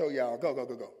if I show y'all, go.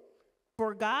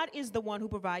 For God is the one who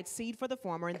provides seed for the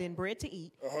farmer and then bread to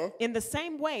eat. In the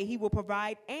same way, he will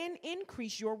provide and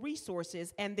increase your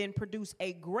resources and then produce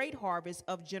a great harvest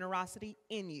of generosity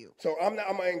in you. So I'm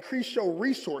going to increase your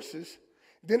resources,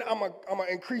 then I'm going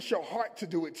to increase your heart to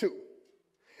do it too.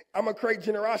 I'm going to create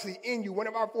generosity in you. One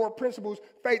of our 4 principles,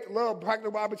 faith, love,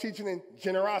 practical Bible teaching, and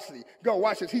generosity. Go,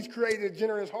 watch this. He's created a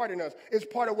generous heart in us. It's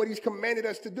part of what he's commanded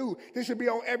us to do. This should be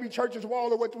on every church's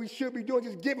wall of what we should be doing,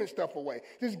 just giving stuff away,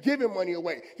 just giving money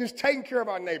away, just taking care of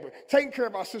our neighbor, taking care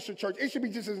of our sister church. It should be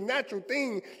just a natural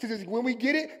thing to just, when we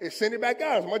get it, send it back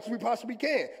out as much as we possibly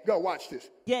can. Go, watch this.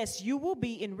 Yes, you will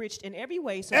be enriched in every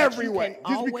way. So every way.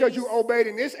 Just because you obeyed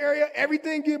in this area,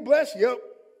 everything get blessed. Yep.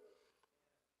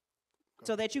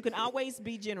 So that you can always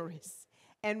be generous.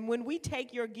 And when we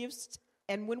take your gifts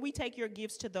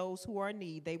to those who are in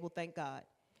need, they will thank God.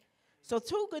 So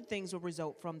 2 good things will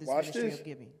result from this ministry of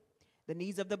giving. The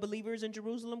needs of the believers in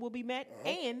Jerusalem will be met,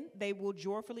 and they will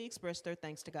joyfully express their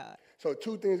thanks to God. So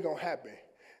 2 things going to happen.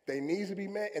 Their needs will be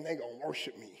met, and they're going to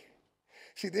worship me.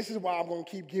 See, this is why I'm going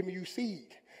to keep giving you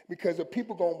seed. Because the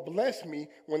people going to bless me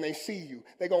when they see you.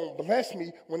 They're going to bless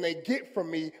me when they get from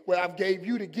me what I've gave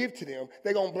you to give to them.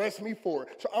 They're going to bless me for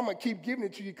it. So I'm going to keep giving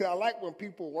it to you because I like when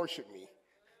people worship me.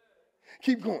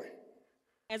 Keep going.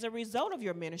 As a result of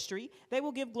your ministry, they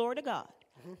will give glory to God.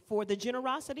 For the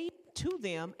generosity to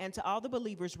them and to all the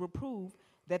believers will prove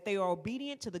that they are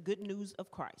obedient to the good news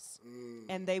of Christ.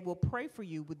 And they will pray for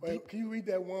you with deep... Can you read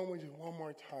that one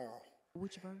more time?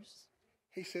 Which verse?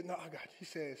 He said, no, I got you. He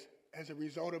says, as a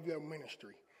result of their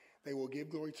ministry, they will give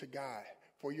glory to God.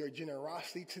 For your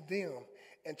generosity to them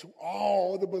and to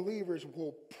all the believers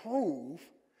will prove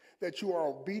that you are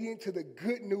obedient to the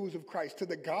good news of Christ, to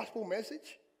the gospel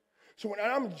message. So when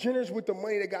I'm generous with the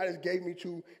money that God has gave me,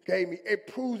 it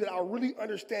proves that I really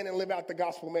understand and live out the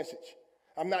gospel message.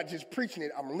 I'm not just preaching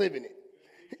it, I'm living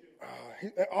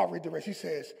it. I'll read the rest. He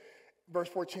says, verse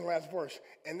 14, last verse,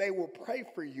 and they will pray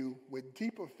for you with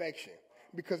deep affection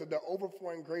because of the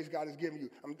overflowing grace God has given you.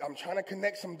 I'm trying to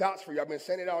connect some dots for you. I've been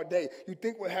saying it all day. You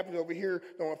think what happens over here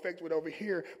don't affect what over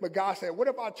here. But God said, what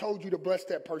if I told you to bless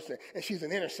that person and she's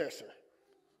an intercessor?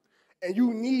 And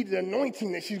you need the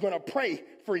anointing that she's going to pray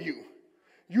for you.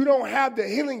 You don't have the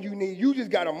healing you need. You just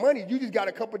got the money. You just got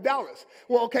a couple dollars.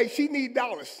 Well, okay, she need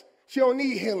dollars. She don't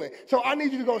need healing. So I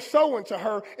need you to go sow into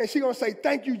her, and she going to say,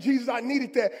 thank you, Jesus, I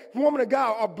needed that. Woman of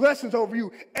God, our blessings over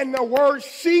you. And the word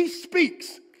she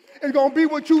speaks is going to be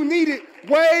what you needed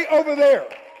way over there.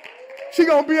 She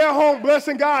going to be at home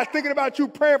blessing God, thinking about you,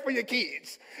 praying for your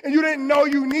kids. And you didn't know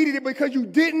you needed it because you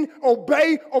didn't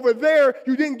obey over there.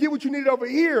 You didn't get what you needed over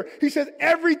here. He says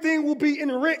everything will be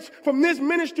enriched from this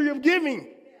ministry of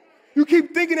giving. You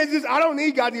keep thinking it's just, I don't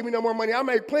need God to give me no more money. I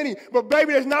make plenty. But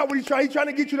baby, that's not what he's trying. He's trying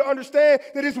to get you to understand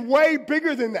that it's way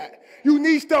bigger than that. You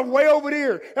need stuff way over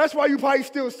there. That's why you probably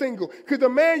still single. Because the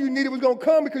man you needed was going to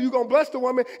come because you're going to bless the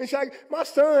woman. And she's like, my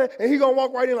son. And he's going to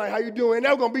walk right in like, how you doing? And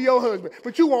that's going to be your husband.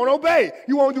 But you won't obey.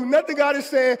 You won't do nothing God is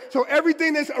saying. So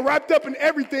everything that's wrapped up in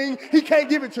everything, he can't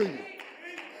give it to you.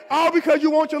 All because you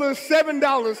want your little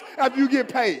 $7 after you get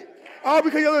paid. All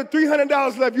because you have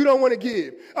 $300 left you don't want to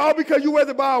give. All because you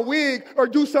rather buy a wig or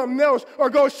do something else or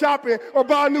go shopping or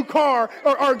buy a new car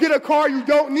or get a car you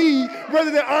don't need rather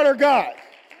than honor God.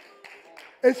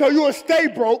 And so you will stay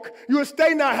broke. You will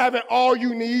stay not having all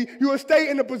you need. You will stay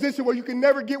in a position where you can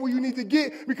never get what you need to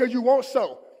get because you won't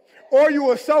sow. Or you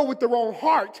will sow with the wrong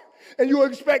heart and you will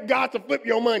expect God to flip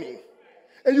your money.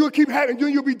 And you will keep having,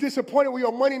 you'll be disappointed when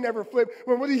your money never flipped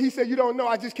when really he said, you don't know,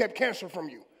 I just kept cancer from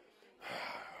you.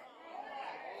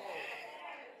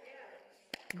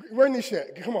 Where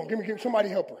Nisha? Come on, give me somebody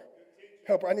help her.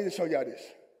 Help her. I need to show y'all this.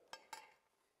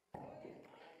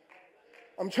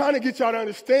 I'm trying to get y'all to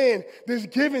understand this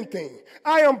giving thing.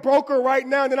 I am broker right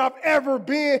now than I've ever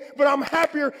been, but I'm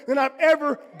happier than I've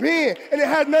ever been. And it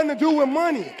has nothing to do with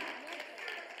money.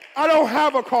 I don't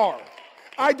have a car.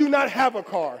 I do not have a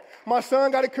car. My son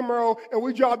got a Camaro, and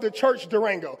we drive the church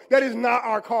Durango. That is not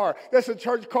our car. That's a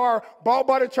church car bought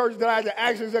by the church that I had to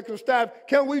ask the executive staff,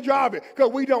 can we drive it?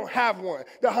 Because we don't have one.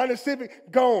 The Honda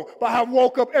Civic, gone. But I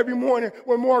woke up every morning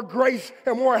with more grace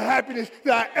and more happiness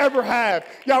than I ever have.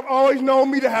 Y'all have always known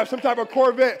me to have some type of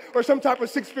Corvette or some type of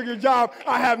six-figure job.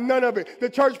 I have none of it. The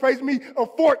church pays me a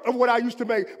fourth of what I used to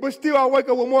make. But still, I wake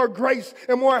up with more grace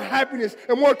and more happiness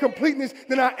and more completeness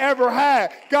than I ever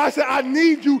had. God said, I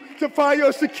need you to find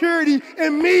your security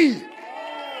in me.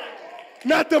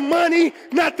 Not the money,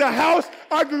 not the house.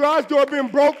 Our garage door been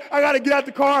broke. I got to get out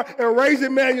the car and raise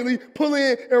it manually, pull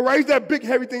in and raise that big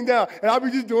heavy thing down. And I'll be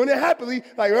just doing it happily.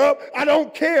 Like, oh, I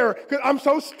don't care because I'm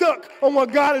so stuck on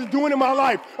what God is doing in my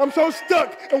life. I'm so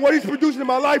stuck on what he's producing in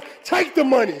my life. Take the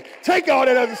money. Take all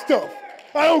that other stuff.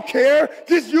 I don't care.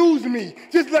 Just use me.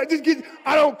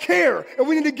 I don't care. And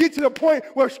we need to get to the point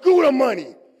where screw the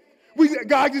money.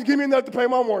 God, just give me enough to pay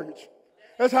my mortgage.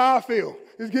 That's how I feel.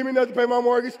 Just give me enough to pay my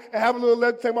mortgage and have a little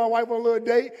left to take my wife on a little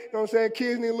date. You know what I'm saying?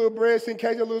 Kids need a little bread, send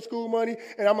Casey a little school money,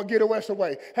 and I'm going to get the rest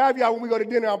away. Have y'all, when we go to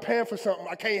dinner, I'm paying for something.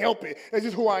 I can't help it. That's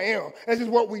just who I am. That's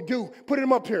just what we do. Put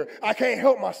them up here. I can't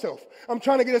help myself. I'm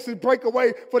trying to get us to break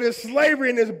away for this slavery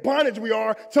and this bondage we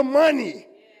are to money.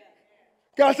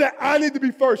 God said, I need to be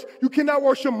first. You cannot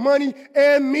worship money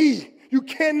and me. You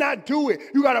cannot do it.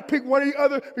 You got to pick one or the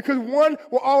other because one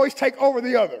will always take over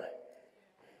the other.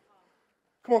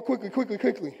 Come on,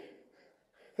 quickly.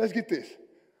 Let's get this.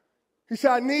 He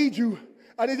said, I need y'all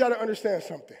to understand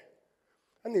something.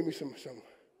 I need me some.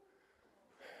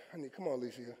 Come on,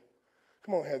 Alicia.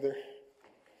 Come on, Heather.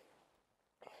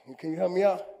 Can you help me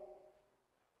out?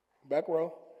 Back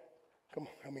row. Come on,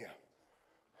 help me out.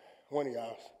 One of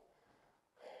y'all.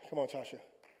 Come on, Tasha.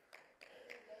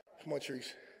 Come on,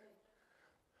 Trees.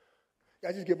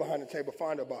 Y'all just get behind the table,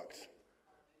 find a box.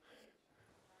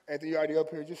 Anthony, you already up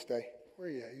here? Just stay. Where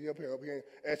you at? You up here? Up here?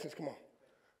 Essence, come on.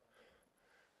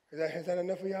 Is that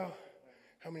enough for y'all?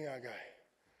 How many y'all got?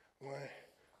 1,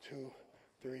 2,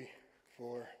 3,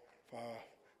 4, 5,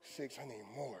 6. I need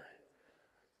more.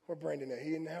 Where Brandon at?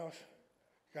 He in the house?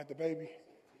 Got the baby?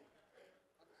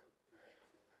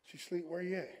 She sleep? Where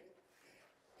you at?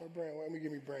 Where Brandon? Let me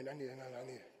give me Brandon. I need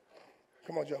it.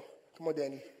 Come on, Joe. Come on,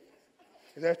 Danny.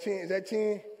 Is that 10? Is that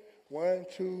 10? 1,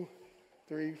 2,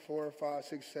 3, 4, 5,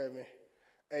 6, 7,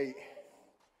 8,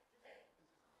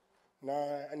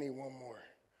 9. I need one more.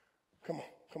 Come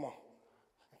on.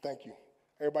 Thank you.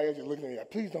 Everybody else is looking at me like,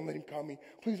 please don't let him call me.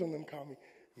 Please don't let him call me.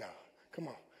 No, come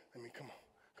on.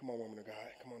 Come on, woman of God.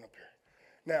 Come on up here.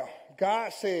 Now,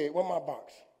 God said, what my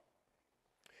box?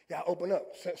 Y'all open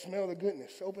up. Smell the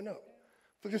goodness. Open up.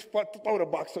 So just throw the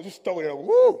box. So just throw it up.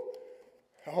 Woo!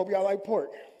 I hope y'all like pork.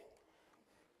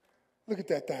 Look at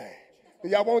that thing. Do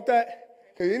y'all want that?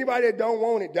 Because anybody that don't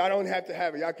want it, y'all don't have to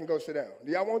have it. Y'all can go sit down.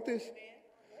 Do y'all want this?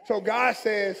 So God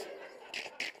says,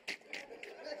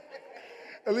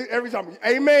 every time,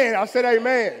 amen. I said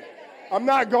amen. I'm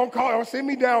not going to call. Don't sit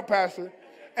me down, Pastor.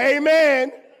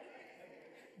 Amen.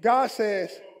 God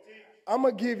says, I'm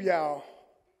going to give y'all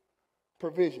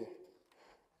provision.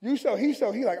 He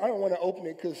like, I don't want to open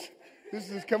it because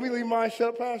can we leave mine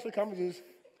shut, Pastor? Come and just,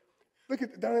 look at,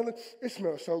 it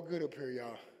smells so good up here,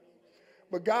 y'all.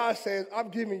 But God says, I'm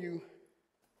giving you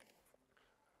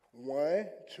 1,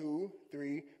 2,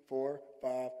 3, 4,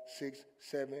 5, 6,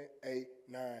 7, 8,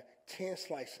 9, 10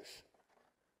 slices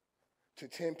to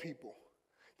 10 people.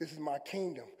 This is my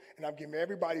kingdom, and I'm giving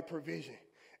everybody provision.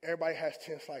 Everybody has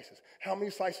 10 slices. How many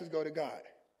slices go to God?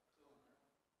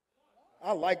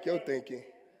 I like your thinking.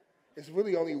 It's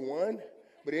really only 1,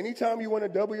 but anytime you want to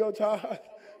double your tithe,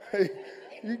 hey,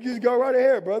 you just go right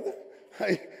ahead, brother.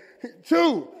 Hey,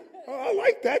 2. Oh, I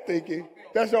like that thinking.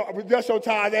 That's your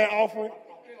tithe and offering.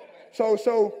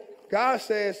 So God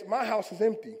says, my house is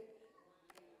empty.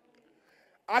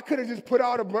 I could have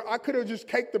just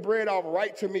caked the bread off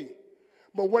right to me.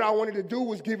 But what I wanted to do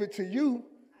was give it to you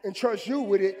and trust you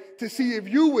with it to see if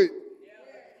you would.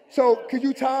 So can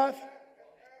you tithe?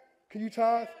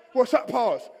 Well,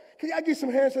 pause. Can y'all get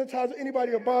some hand sanitizer?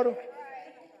 Anybody a bottle?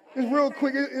 Just real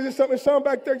quick. Is there something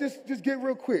back there? Just get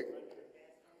real quick.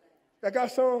 I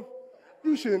got some.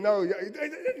 You should know.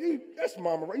 That's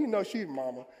mama, right? You know she's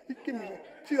mama.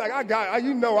 She's like, I got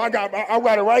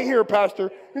it right here,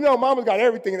 Pastor. You know, mama's got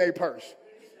everything in their purse.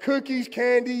 Cookies,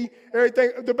 candy,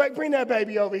 everything. Bring that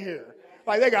baby over here.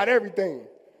 Like, they got everything.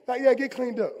 Like, yeah, get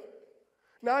cleaned up.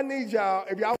 Now, I need y'all,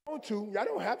 if y'all want to, y'all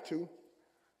don't have to.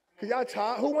 Can y'all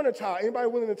tithe? Who want to tithe? Anybody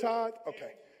willing to tithe?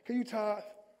 Okay. Can you tithe?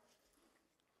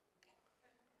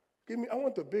 I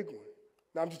want the big one.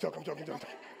 No, I'm just joking. I give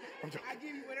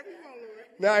you whatever you want, Lord.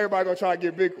 Now everybody going to try to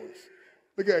get big ones.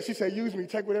 Look at her. She said, use me.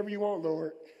 Take whatever you want,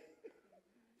 Lord.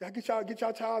 Y'all get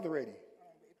y'all tithe ready.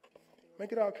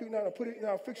 Make it all cute now.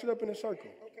 Fix it up in a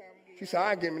circle. Okay, she said,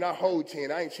 I ain't giving not whole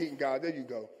 10. I ain't cheating, God. There you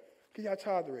go. Get y'all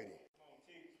tithe ready.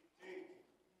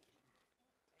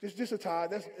 Just a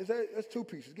tithe. That's 2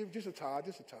 pieces. Give just a tithe.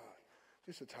 Just a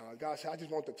tithe. God said, I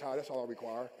just want the tithe. That's all I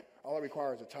require. All I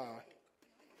require is a tithe.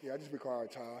 Yeah, I just require a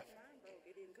tithe.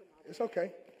 It's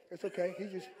okay. He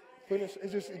just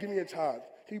give me a tithe.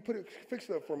 Can you fix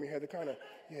it up for me, Heather?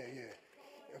 Yeah.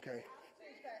 Okay.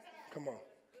 Come on.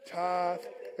 Tithe.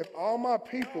 If all my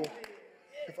people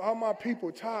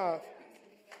tithe,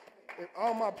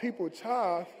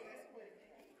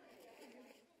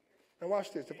 now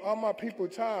watch this. If all my people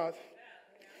tithe,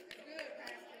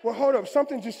 well, hold up.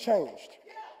 Something just changed.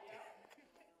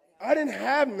 I didn't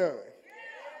have none.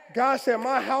 God said,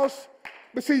 my house,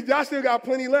 but see, y'all still got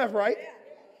plenty left, right?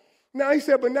 Now he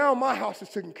said, but now my house is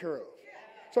taken care of.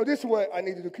 So this is what I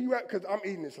need to do. Can you wrap, because I'm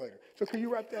eating this later. So can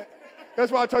you wrap that? That's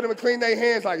why I told them to clean their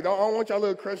hands. Like, I don't want y'all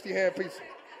little crusty hand pieces.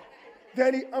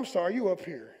 Daddy, I'm sorry, you up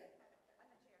here.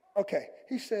 Okay,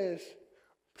 he says,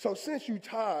 so since you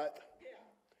tithe,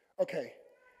 okay,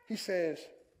 he says,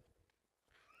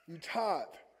 you tithe,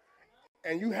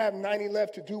 and you have 90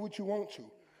 left to do what you want to.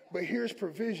 But here's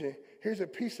provision. Here's a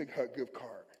Pizza Hut gift card.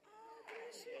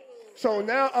 So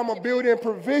now I'm going to build in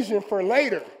provision for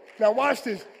later. Now watch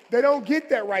this. They don't get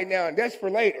that right now, and that's for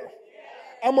later.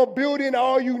 I'm going to build in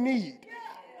all you need.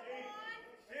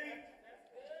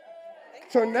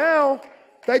 So now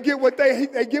they get what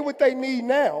they need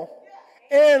now,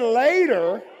 and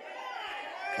later.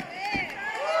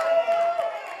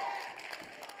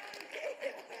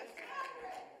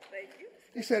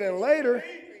 He said, and later.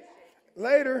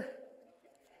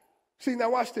 See,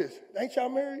 now watch this. Ain't y'all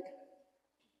married?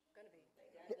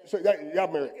 So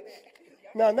y'all married.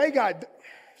 Now they got,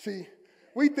 see,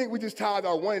 We think we just tithe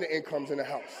on one of the incomes in the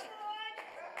house.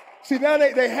 See, now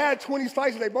they had 20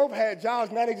 slices. They both had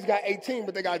jobs. Now they just got 18,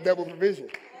 but they got double provision.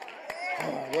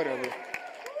 Oh, whatever.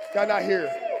 Y'all not here.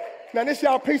 Now, this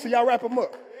y'all piece, y'all wrap them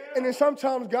up. And then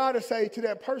sometimes God will say to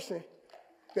that person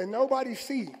that nobody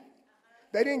see,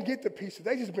 they didn't get the pieces.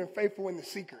 They just been faithful in the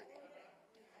secret.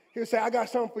 He'll say, I got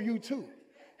something for you too.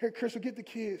 Here, Crystal, get the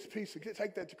kids' pieces.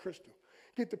 Take that to Crystal.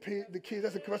 Get the kids.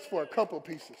 That's for a couple of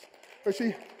pieces. But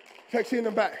she takes it in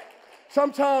the back.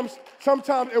 Sometimes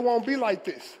it won't be like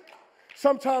this.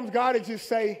 Sometimes God will just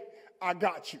say, I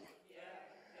got you.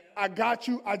 I got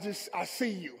you. I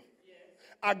see you.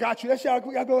 I got you. That's y'all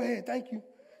go ahead. Thank you.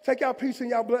 Take y'all peace and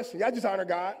y'all blessing. Y'all just honor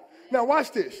God. Now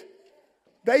watch this.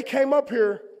 They came up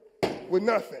here with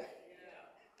nothing.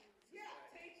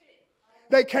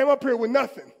 They came up here with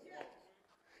nothing.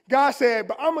 God said,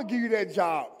 but I'm going to give you that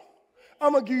job.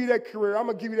 I'm going to give you that career. I'm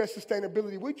going to give you that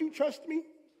sustainability. Would you trust me?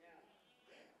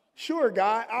 Sure,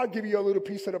 God, I'll give you a little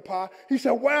piece of the pie. He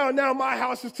said, wow, now my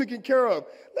house is taken care of.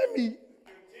 Let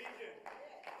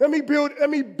me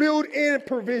build in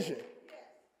provision.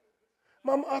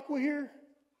 Mama Aqua here.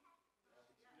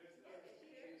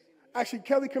 Actually,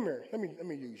 Kelly, come here. Let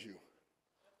me use you.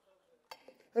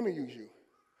 Let me use you.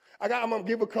 I'm going to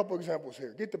give a couple examples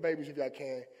here. Get the babies if y'all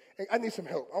can. And I need some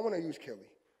help. I want to use Kelly.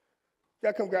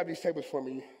 Y'all come grab these tables for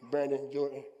me, Brandon,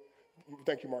 Jordan.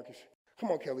 Thank you, Marcus.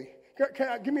 Come on, Kelly.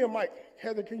 Give me a mic.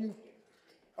 Heather, can you?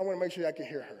 I want to make sure I can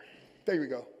hear her. There we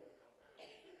go.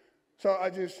 So I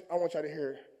want y'all to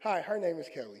hear. Hi, her name is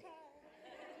Kelly.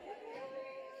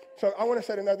 So I want to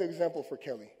set another example for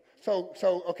Kelly. So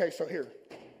here.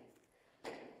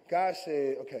 God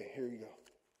said, okay, here you go.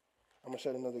 I'm going to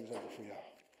set another example for y'all.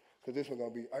 Because this one's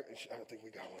going to be, I don't think we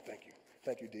got one. Thank you.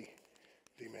 Thank you, D.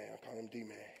 D-man. I call him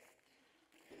D-man.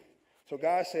 So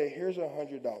God said, here's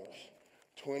 $100.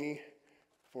 20,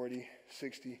 40,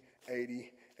 60,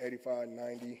 80, 85,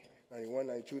 90, 91,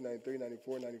 92, 93,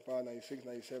 94, 95, 96,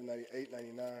 97, 98,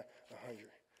 99, 100.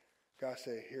 God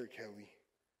said, here, Kelly,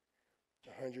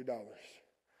 $100.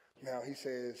 Now he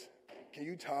says, can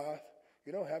you tithe?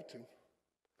 You don't have to.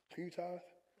 Can you tithe?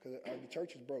 Because the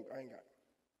church is broke. I ain't got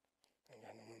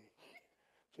no money.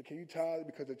 So can you tithe?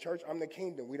 Because the church, I'm the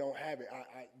kingdom. We don't have it.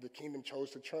 The kingdom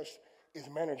chose to trust its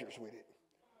managers with it.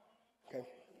 Okay?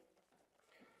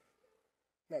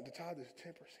 No, the tithe is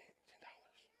 10%, $10.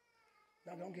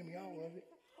 No, don't give me all of it.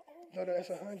 No, that's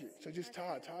 100. So just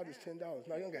tithe. Tithe is $10.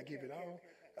 No, you don't got to give it all.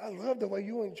 I love the way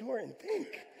you enjoy and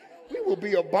think. We will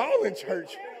be a ball in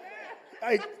church.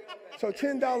 So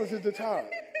 $10 is the tithe.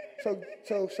 So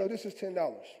this is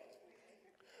 $10.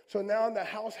 So now the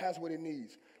house has what it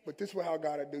needs. But this is how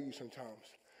God will do you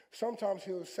sometimes. Sometimes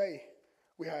he'll say,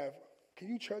 do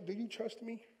you trust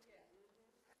me?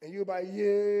 And you'll be like,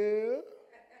 yeah.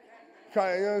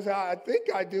 I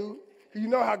think I do. You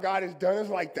know how God has done us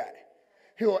like that.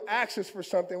 He'll ask us for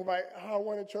something. We're like, I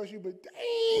want to trust you, but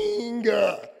dang.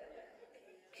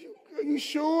 Are you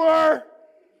sure?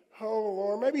 Oh,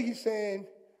 Lord. Maybe he's saying,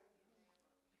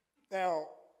 now,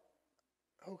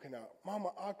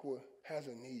 Mama Aqua has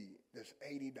a need that's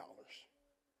 $80.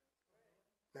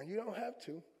 Now, you don't have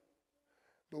to.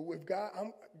 But with God,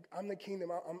 I'm the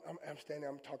kingdom. I'm standing,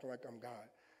 I'm talking like I'm God.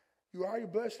 You already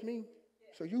blessed me.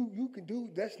 So you can do,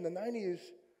 that's the 90 is,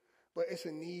 but it's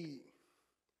a need.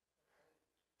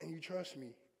 And you trust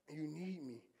me, and you need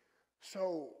me.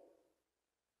 So,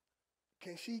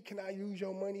 can I use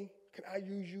your money? Can I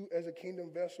use you as a kingdom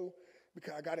vessel?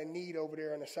 Because I got a need over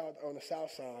there on the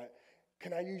south side.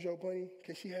 Can I use your money?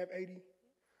 Can she have 80?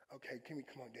 Okay, come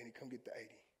on, Danny, come get the 80.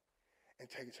 And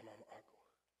take it to Mama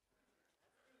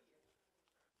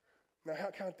Aqua.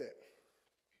 Now, count that.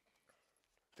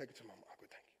 Take it to Mama Aqua,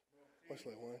 thank you. What's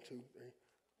like 1, 2, 3?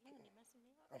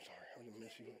 I'm sorry, I'm going to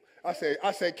mess you up.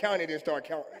 I said count it and start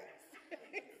counting.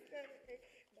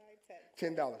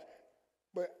 $10.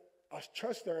 But I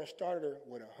trusted her and started her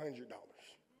with $100.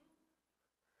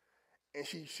 And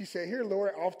she said, here,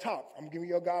 Lord, off top, I'm giving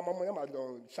your God my money. I'm about to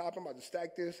go shop. I'm about to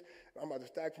stack this. I'm about to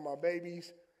stack for my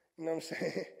babies. You know what I'm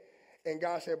saying? And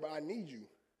God said, but I need you.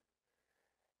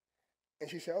 And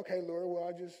she said, okay, Lord, well,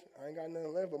 I ain't got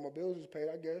nothing left, but my bills is paid,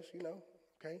 I guess,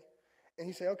 okay. And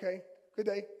he said, okay, good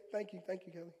day. Thank you,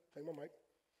 Kelly. Take my mic.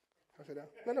 I said,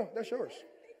 no, that's yours.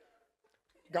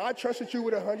 God trusted you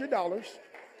with $100.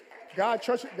 God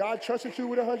trusted you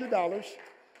with $100,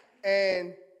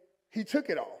 and he took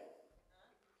it all.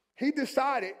 He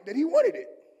decided that he wanted it.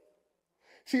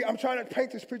 See, I'm trying to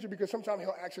paint this picture because sometimes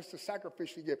he'll ask us to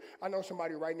sacrificially give. I know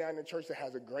somebody right now in the church that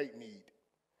has a great need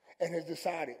and has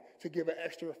decided to give an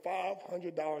extra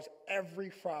 $500 every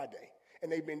Friday,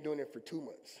 and they've been doing it for 2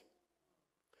 months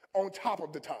on top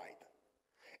of the tithe.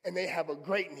 and they have a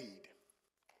great need,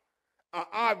 an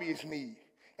obvious need,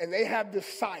 and they have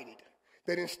decided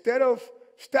that instead of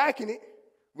stacking it,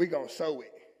 we're going to sow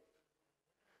it.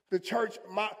 The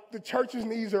church's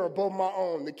needs are above my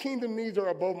own. The kingdom needs are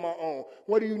above my own.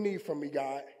 What do you need from me,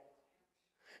 God?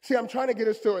 See, I'm trying to get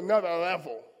us to another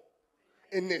level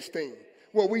in this thing.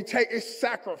 What we take is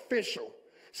sacrificial.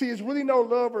 See, it's really no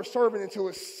love or serving until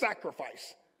it's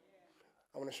sacrifice.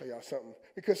 I want to show y'all something.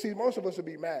 Because, see, most of us would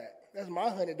be mad. That's my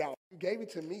 $100. You gave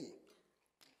it to me.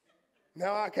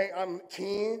 Now I'm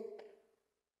 10.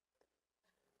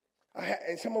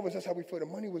 And some of us, that's how we feel. The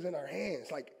money was in our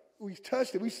hands. Like, we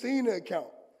touched it. We seen the account.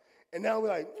 And now we're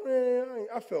like, man,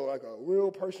 I felt like a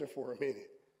real person for a minute.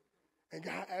 And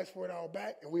God asked for it all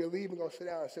back. And we'll leave and go sit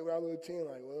down and sit with our little 10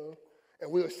 like, well.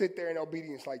 And we'll sit there in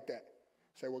obedience like that.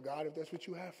 Say, well, God, if that's what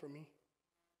you have for me,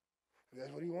 if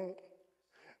that's what you want.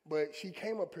 But she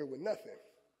came up here with nothing.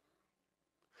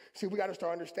 See, we got to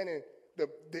start understanding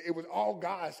it was all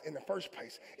God's in the first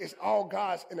place. It's all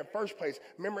God's in the first place.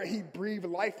 Remember, he breathed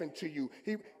life into you.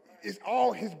 It's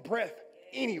all his breath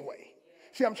anyway.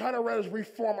 See, I'm trying to let us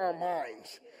reform our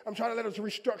minds. I'm trying to let us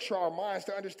restructure our minds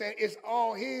to understand it's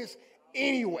all his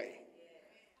anyway.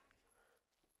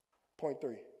 Point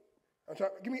 3.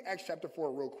 Give me Acts chapter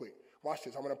 4 real quick. Watch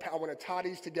this. I want to tie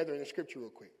these together in the scripture real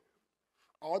quick.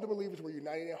 All the believers were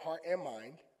united in heart and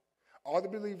mind. All the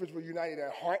believers were united in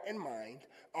heart and mind.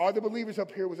 All the believers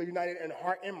up here was united in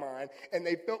heart and mind. And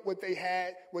they felt what they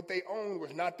had, what they owned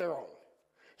was not their own.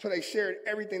 So they shared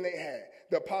everything they had.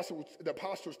 The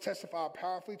apostles testified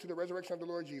powerfully to the resurrection of the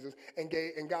Lord Jesus, and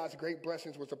God's great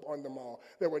blessings was upon them all.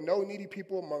 There were no needy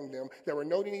people among them. There were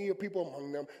no needy people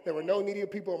among them. There were no needy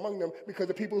people among them because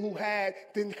the people who had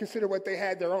didn't consider what they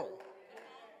had their own.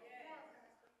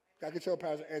 I can tell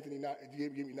Pastor Anthony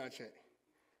give me not check.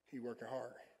 He working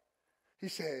hard. He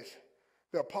says,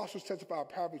 the apostles testified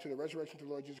powerfully to the resurrection of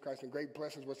the Lord Jesus Christ, and great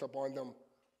blessings was upon them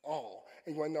all.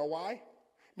 And you want to know why?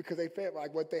 Because they felt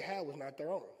like what they had was not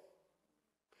their own.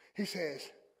 He says,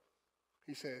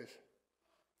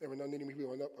 there were no needy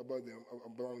people above them,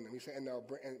 among them. He said, and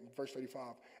verse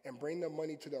 35, and bring the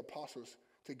money to the apostles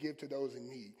to give to those in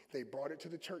need. They brought it to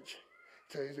the church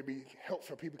to be helped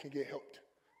so people can get helped.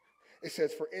 It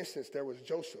says, for instance, there was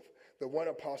Joseph, the one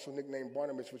apostle nicknamed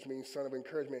Barnabas, which means son of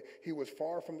encouragement. He was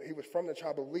from the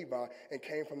tribe of Levi and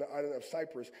came from the island of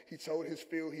Cyprus. He sold his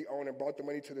field he owned and brought the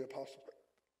money to the apostles.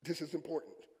 This is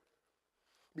important.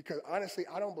 Because honestly,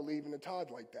 I don't believe in the tithe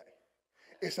like that.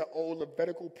 It's an old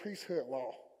Levitical priesthood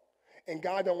law. And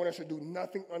God don't want us to do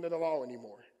nothing under the law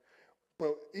anymore.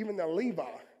 But even the Levi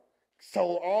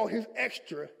sold all his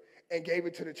extra and gave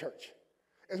it to the church.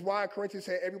 That's why Corinthians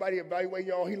said, everybody evaluate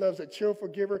y'all. He loves a cheerful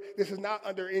giver. This is not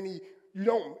under any,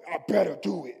 I better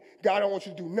do it. God don't want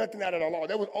you to do nothing out of the law.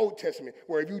 That was Old Testament,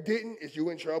 where if you didn't, is you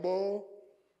in trouble?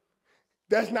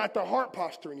 That's not the heart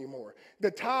posture anymore.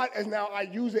 The tithe is now, I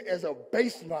use it as a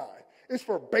baseline. It's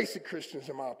for basic Christians,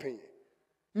 in my opinion.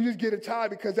 You just get a tithe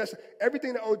because that's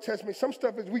everything in the Old Testament. Some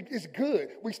stuff is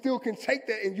good. We still can take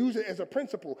that and use it as a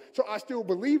principle. So I still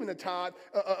believe in the tithe,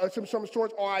 some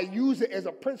sorts, or I use it as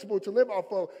a principle to live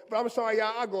off of. But I'm sorry,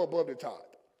 y'all, I go above the tithe.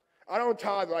 I don't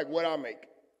tithe like what I make.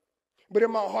 But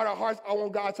in my heart of hearts, I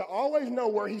want God to always know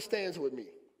where he stands with me.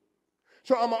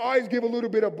 So I'm going to always give a little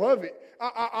bit above it.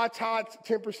 I tithe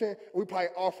 10%. We probably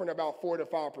offering about 4 to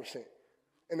 5%.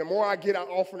 And the more I get, I'm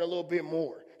offering a little bit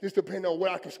more. Just depending on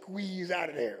what I can squeeze out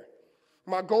of there.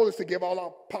 My goal is to give all I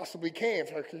possibly can,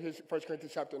 1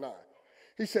 Corinthians chapter 9.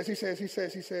 He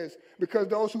says, because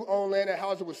those who own land and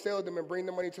houses would sell them and bring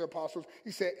the money to the apostles, he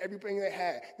said everything they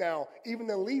had. Now, even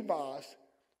the Levites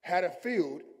had a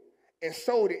field and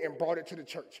sold it and brought it to the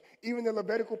church. Even the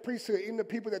Levitical priesthood, even the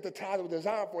people that the tithe was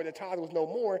designed for, the tithe was no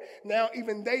more. Now,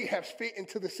 even they have fit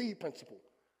into the seed principle.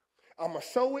 I'm going to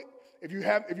sow it. If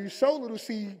you sow little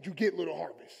seed, you get little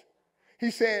harvest. He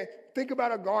said, think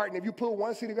about a garden. If you put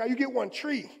one seed in the garden, you get one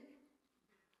tree.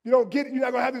 You're not going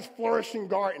to have this flourishing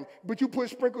garden, but you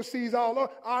put sprinkle seeds all over.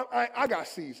 I got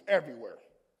seeds everywhere.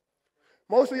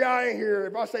 Most of y'all ain't here.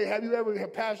 If I say, have you ever,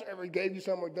 have pastor ever gave you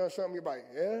something or done something, you're like,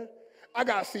 yeah. I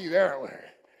got seeds everywhere.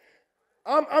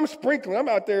 I'm sprinkling. I'm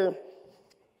out there.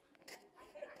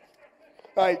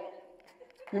 Like,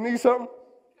 you need something?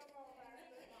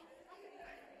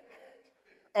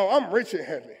 Oh, I'm rich in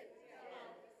heaven.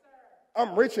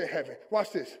 I'm rich in heaven.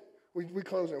 Watch this. We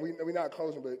closing. We're not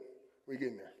closing, but we're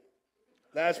getting there.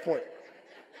 Last point.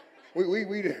 We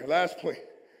there. Last point.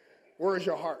 Where is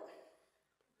your heart?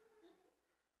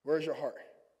 Where's your heart?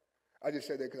 I just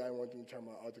said that because I didn't want them to turn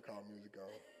my altar call music on.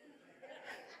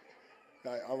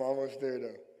 I'm almost there,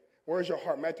 though. Where's your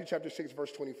heart? Matthew chapter 6,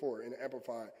 verse 24 in the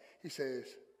Amplified. He says,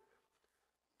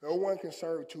 No one can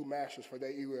serve two masters, for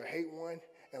they either hate one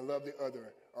and love the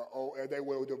other, or they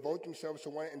will devote themselves to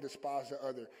one and despise the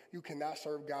other. You cannot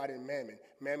serve God and mammon.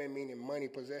 Mammon meaning money,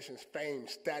 possessions, fame,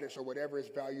 status, or whatever is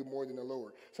valued more than the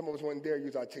Lord. Some of us wouldn't dare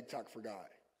use our TikTok for God.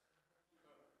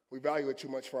 We value it too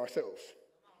much for ourselves.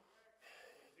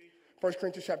 1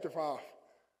 Corinthians chapter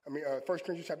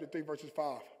 3, verses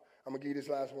 5. I'm going to give you this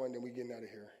last one, then we're getting out of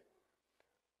here.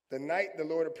 The night the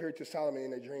Lord appeared to Solomon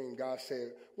in a dream, God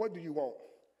said, "What do you want?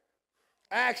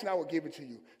 Ask and I will give it to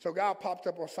you." So God popped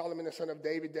up on Solomon, the son of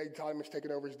David. Solomon's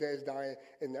taking over. His dad's dying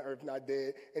and the earth not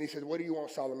dead. And he said, "What do you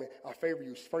want, Solomon? I favor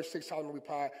you." Verse 6, Solomon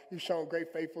replied, "You've shown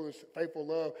great faithful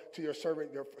love to your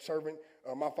servant,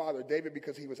 my father David,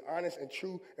 because he was honest and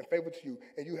true and faithful to you.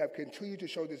 And you have continued to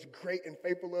show this great and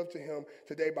faithful love to him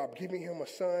today by giving him a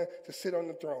son to sit on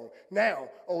the throne.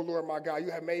 Now, O Lord my God, you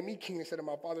have made me king instead of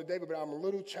my father David, but I'm a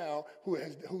little child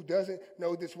who doesn't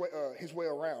know this way, his way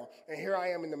around. And here I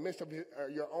am in the midst of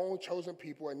your own chosen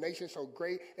people, a nation so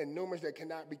great and numerous that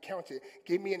cannot be counted.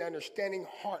 Give me an understanding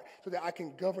heart so that I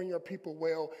can govern your people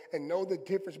well and know the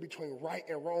difference between right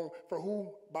and wrong, for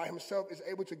who by himself is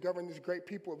able to govern this great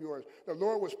people of yours." The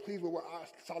Lord was pleased with what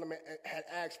Solomon had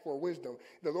asked for wisdom.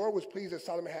 The Lord was pleased that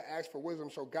Solomon had asked for wisdom.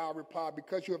 So God replied,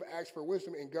 "Because you have asked for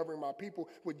wisdom in governing my people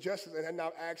with justice and have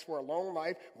not asked for a long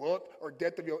life, wealth, or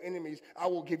death of your enemies, I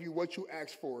will give you what you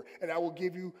asked for. And I will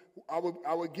give you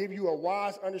a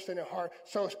wise, understanding heart,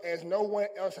 so as no one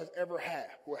else has ever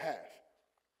will have."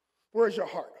 Where's your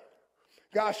heart?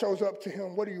 God shows up to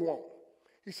him. "What do you want?"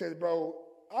 He says, "Bro,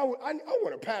 I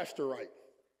want a pastor right.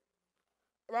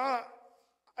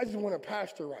 I just want to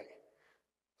pastor right.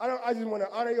 I just want to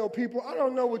honor your people. I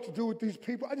don't know what to do with these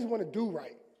people. I just want to do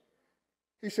right."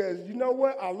 He says, "You know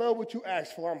what? I love what you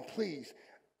asked for. I'm pleased.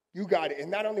 You got it.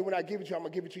 And not only when I give it to you, I'm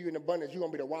going to give it to you in abundance. You're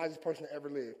going to be the wisest person to ever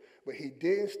live." But he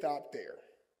didn't stop there.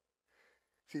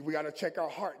 See, we got to check our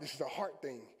heart. This is a heart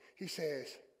thing. He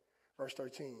says, verse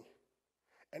 13,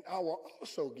 "And I will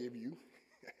also give you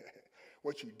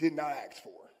what you did not ask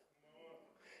for."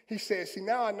 He says, "See,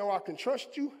 now I know I can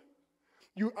trust you.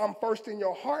 I'm first in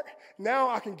your heart. Now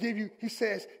I can give you," he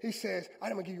says,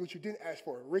 "I'm going to give you what you didn't ask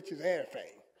for, riches and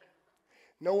fame.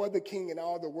 No other king in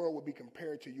all the world will be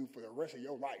compared to you for the rest of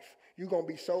your life. You're going to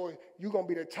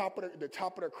be the top of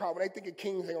the crowd. When they think of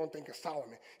kings, they're going to think of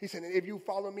Solomon." He said, "And if you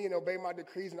follow me and obey my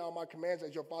decrees and all my commands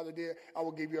as your father did, I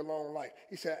will give you a long life."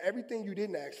 He said, "Everything you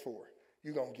didn't ask for,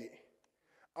 you're going to get.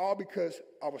 All because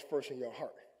I was first in your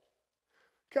heart."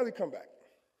 Kelly, come back.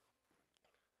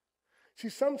 See,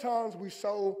 sometimes we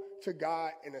sow to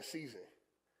God in a season,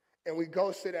 and we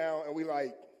go sit down and we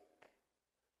like,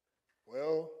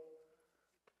 "Well,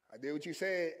 I did what you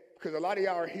said," because a lot of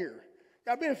y'all are here.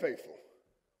 Y'all been faithful.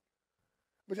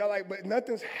 But y'all like, "But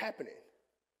nothing's happening."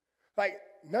 Like,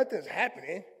 nothing's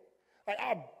happening. Like,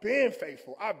 I've been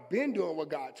faithful. I've been doing what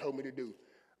God told me to do.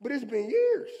 But it's been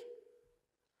years.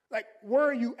 Like, where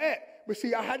are you at? But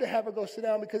see, I had to have her go sit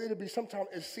down because it'll be sometimes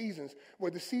in seasons where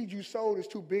the seed you sowed is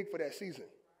too big for that season.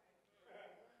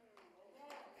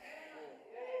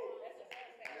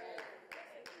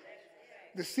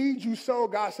 The seed you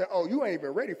sowed, God said, "Oh, you ain't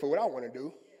even ready for what I want to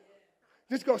do.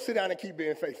 Just go sit down and keep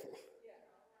being faithful.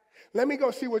 Let me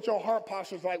go see what your heart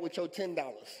posture is like with your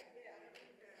 $10.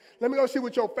 Let me go see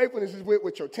what your faithfulness is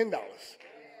with your $10.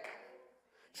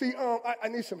 See, I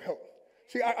need some help.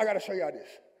 See, I got to show y'all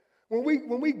this.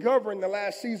 When we govern the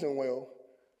last season well,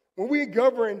 when we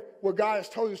govern what God has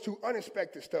told us to,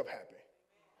 unexpected stuff happened.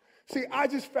 See, I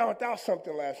just found out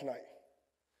something last night.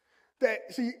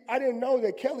 I didn't know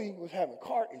that Kelly was having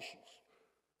car issues.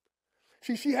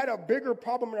 See, she had a bigger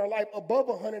problem in her life above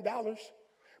 $100,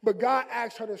 but God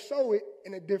asked her to sow it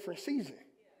in a different season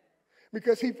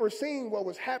because he foreseen what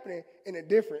was happening in a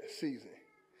different season.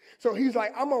 So he's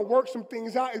like, "I'm going to work some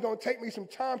things out. It's going to take me some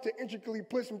time to intricately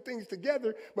put some things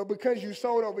together, but because you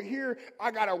sold over here, I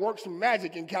got to work some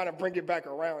magic and kind of bring it back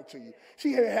around to you."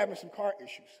 She had having some car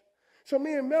issues. So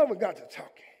me and Melvin got to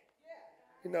talking.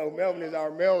 You know, Melvin is our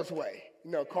Mel's way.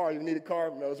 You know, you need a car,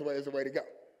 Mel's way is the way to go.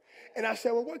 And I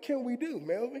said, "Well, what can we do,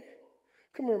 Melvin?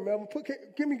 Come here, Melvin.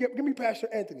 Give me Pastor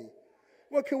Anthony.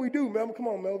 What can we do, Melvin? Come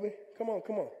on, Melvin. Come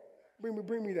on.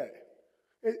 Bring me that.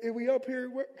 Is we up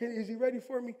here? Is he ready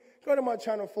for me? Go to my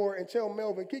channel 4 and tell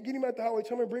Melvin, get him at the highway.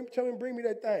 Tell him bring me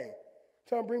that thing.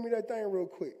 Tell him bring me that thing real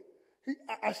quick."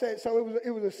 I said, so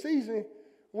it was a season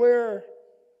where,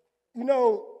 you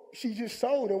know, she just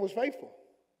sold and was faithful.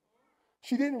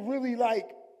 She didn't really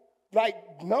like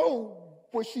know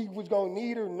what she was going to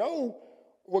need or know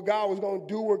what God was going to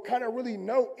do or kind of really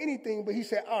know anything. But he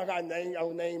said, "Oh, I got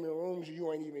your name in rooms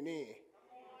you ain't even in.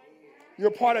 You're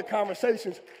part of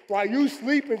conversations while you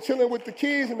sleep and chilling with the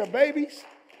kids and the babies.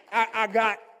 I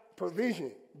got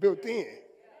provision built in.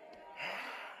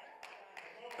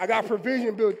 I got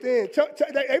provision built in.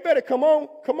 They better come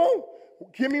on.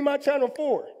 Give me my channel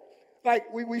 4. Like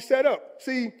we set up.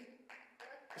 See,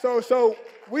 so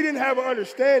we didn't have an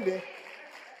understanding.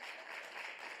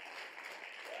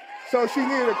 So she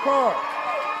needed a car.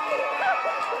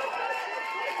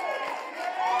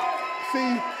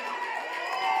 See,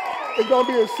 it's going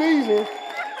to be a season.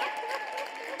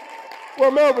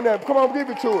 Well, Melvin, now, come on, give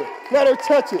it to her. Let her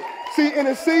touch it. See, in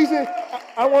a season,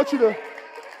 I want you to,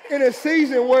 in a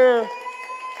season where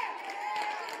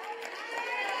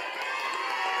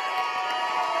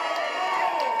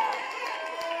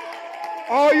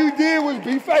all you did was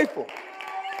be faithful.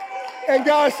 And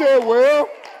God said, well,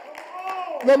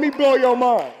 let me blow your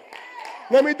mind.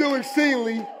 Let me do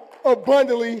exceedingly,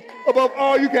 abundantly, above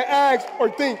all you can ask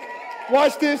or think.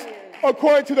 Watch this.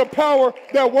 According to the power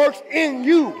that works in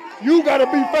you. You got to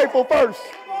be faithful first.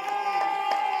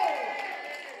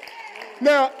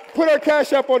 Now, put our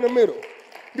cash app on the middle.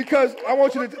 Because I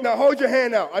want you to, now hold your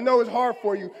hand out. I know it's hard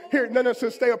for you. Here, no, so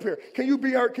stay up here. Can you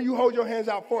be her? Can you hold your hands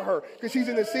out for her? Because she's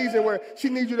in a season where she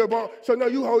needs you to borrow. So no,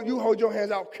 you hold your hands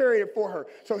out, carry it for her.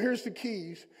 So here's the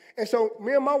keys. And so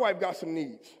me and my wife got some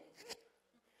needs.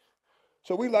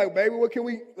 So we like, baby,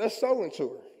 let's sow into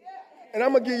her. And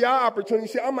I'm going to give y'all opportunity.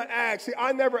 See, I'm going to ask. See,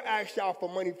 I never asked y'all for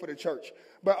money for the church.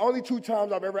 But only 2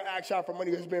 times I've ever asked y'all for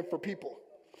money has been for people.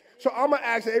 So I'm going to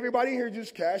ask everybody here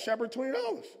just cash out for $20.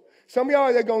 Some of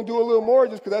y'all, they're going to do a little more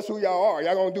just because that's who y'all are.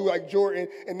 Y'all going to do like Jordan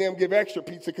and them give extra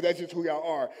pizza because that's just who y'all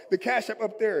are. The cash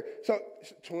up there. So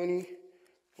 20,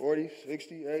 40,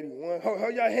 60, 81.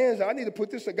 Hold y'all hands out. I need to put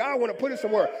this. God want to put it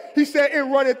somewhere. He said it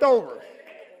runneth over.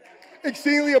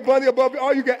 Exceedingly abundantly above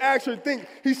all you can ask or think.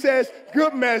 He says,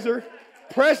 good measure,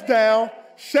 pressed down,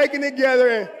 shaken together,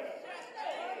 and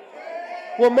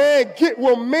will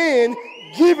men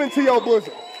give into your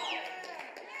bosom.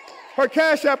 Her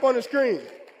cash app on the screen.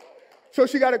 So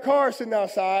she got a car sitting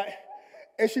outside,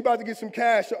 and she about to get some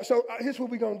cash. So here's what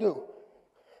we're going to do.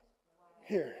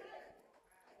 Here.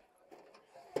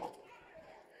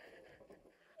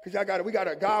 Because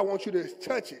God wants you to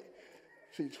touch it.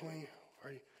 See, 20,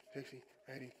 40, 60,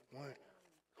 81,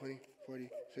 20, 40,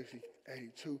 60,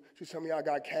 82. See, some of y'all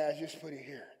got cash, just put it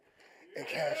here and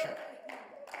cash out.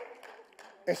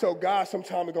 And so God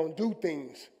sometimes is going to do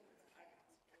things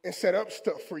and set up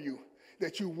stuff for you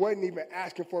that you wasn't even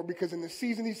asking for, because in the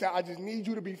season he said, I just need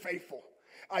you to be faithful.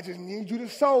 I just need you to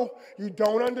sow. You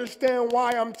don't understand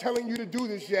why I'm telling you to do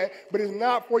this yet, but it's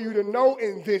not for you to know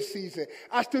in this season.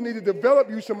 I still need to develop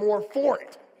you some more for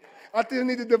it. I still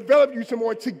need to develop you some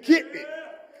more to get it.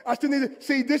 I still need to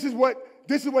see this is what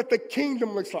the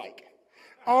kingdom looks like.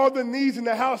 All the needs in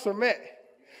the house are met.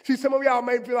 See, some of y'all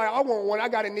may feel like, I want one, I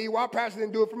got a need. Why pastor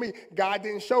didn't do it for me? God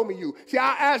didn't show me you. See,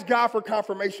 I asked God for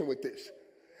confirmation with this.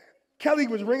 Kelly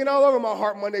was ringing all over my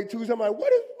heart Monday, Tuesday. I'm like,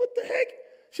 what the heck?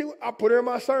 I put her in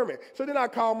my sermon. So then I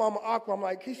called Mama Aqua. I'm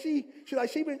like, she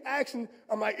been asking.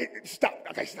 I'm like, stop.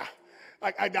 Okay, stop.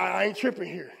 I ain't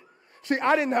tripping here. See,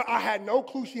 I had no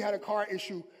clue she had a car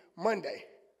issue Monday,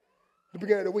 the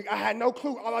beginning of the week. I had no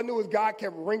clue. All I knew was God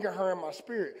kept ringing her in my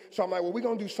spirit. So I'm like, well, we're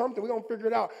going to do something. We're going to figure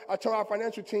it out. I told our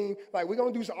financial team, like, we're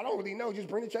going to do something. I don't really know. Just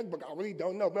bring the checkbook. I really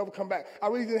don't know. Never come back. I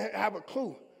really didn't have a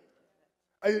clue.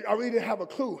 I really didn't have a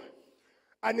clue.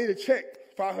 I need a check,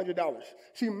 $500.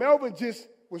 See, Melvin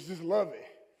was just loving.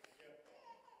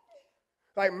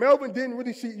 Like, Melvin didn't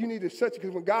really see you need to touch it,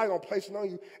 because when God going to place it on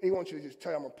you, he wants you to just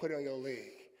tell you, I'm going to put it on your leg.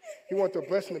 He wants the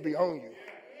blessing to be on you.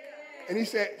 And he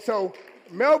said, so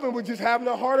Melvin was just having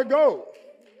a heart of gold.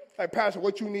 Like, Pastor,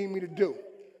 what you need me to do?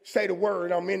 Say the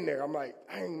word, I'm in there. I'm like,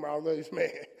 I love this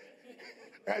man.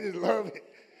 I just love it.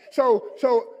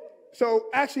 So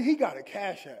actually, he got a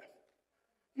cash app.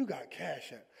 You got a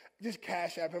cash app. Just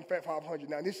cash app him $500.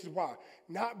 Now, this is why.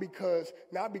 Not because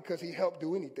he helped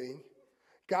do anything.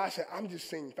 God said, I'm just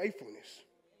seeing faithfulness.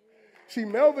 See,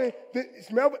 Melvin,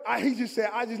 he just said,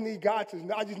 I just need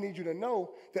you to know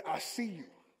that I see you.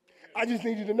 I just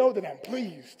need you to know that I'm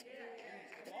pleased.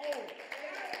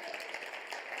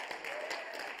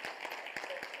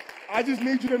 I just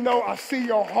need you to know I see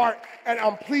your heart and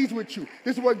I'm pleased with you.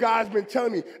 This is what God's been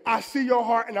telling me. I see your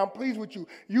heart and I'm pleased with you.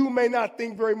 You may not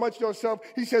think very much of yourself.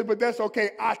 He says, but that's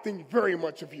okay. I think very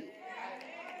much of you.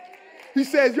 He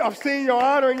says, I've seen your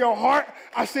honor in your heart.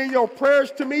 I've seen your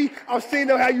prayers to me. I've seen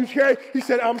how you care. He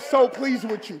said, I'm so pleased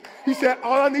with you. He said,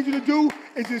 all I need you to do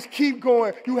is just keep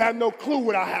going. You have no clue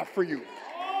what I have for you.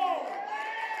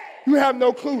 You have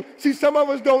no clue. See, some of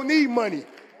us don't need money.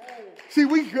 See,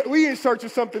 we in search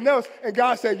of something else, and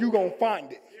God said, you're going to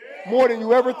find it more than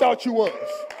you ever thought you was.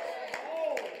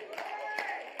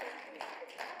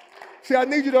 See, I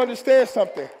need you to understand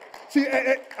something. See,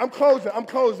 I'm closing. I'm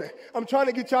trying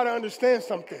to get y'all to understand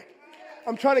something.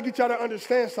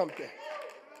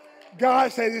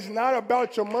 God said it's not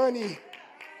about your money.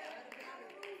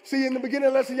 See, in the beginning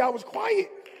of the lesson, y'all was quiet.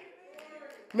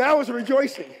 Now it's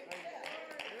rejoicing.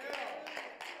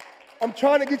 I'm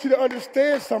trying to get you to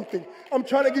understand something. I'm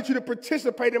trying to get you to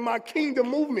participate in my kingdom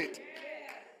movement.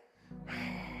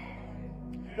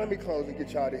 Let me close and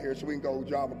get you out of here so we can go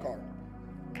drive a car.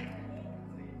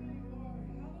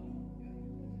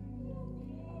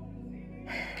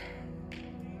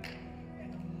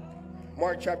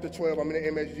 Mark chapter 12, I'm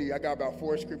in the MSG. I got about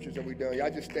 4 scriptures and we're done.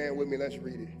 Y'all just stand with me. Let's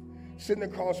read it. Sitting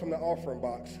across from the offering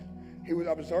box, he was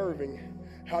observing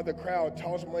how the crowd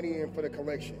tossed money in for the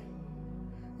collection.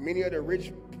 Many of the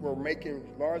rich were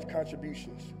making large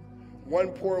contributions. One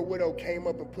poor widow came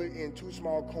up and put in 2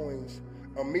 small coins,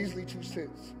 a measly 2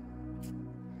 cents.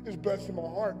 It's blessing my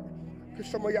heart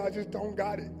because some of y'all just don't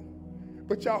got it.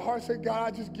 But y'all heart said, God,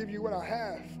 I just give you what I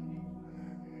have.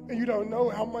 And you don't know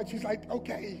how much. He's like,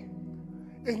 okay.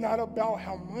 It's not about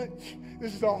how much.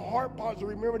 This is a heart posture.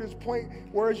 Remember this point.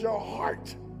 Where's your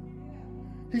heart?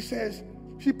 He says,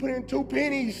 she put in 2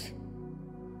 pennies,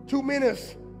 2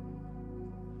 minutes,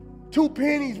 2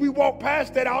 pennies. We walk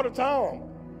past that all the time.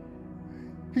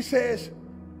 He says,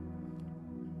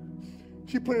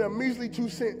 she put in a measly 2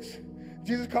 cents.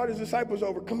 Jesus called his disciples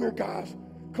over. Come here, guys.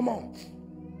 Come on.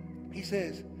 He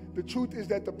says, the truth is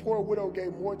that the poor widow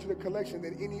gave more to the collection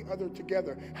than any other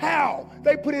together. How?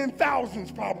 They put in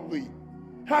thousands probably.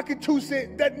 How could 2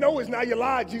 cents? No, it's not. You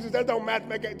lied, Jesus. That don't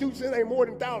mathematics. 2 cents ain't more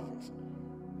than thousands.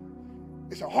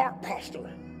 It's a heart posture.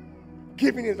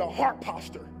 Giving is a heart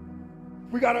posture.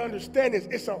 We got to understand this.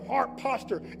 It's a heart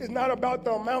posture. It's not about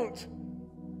the amount.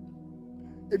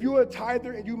 If you're a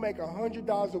tither and you make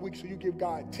 $100 a week, so you give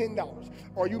God $10,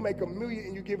 or you make $1 million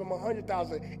and you give him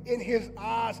 $100,000, in his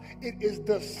eyes, it is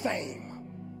the same.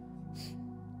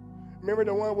 Remember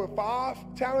the one with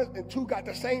 5 talents and 2 got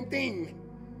the same thing?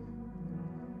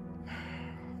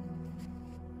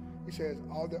 He says,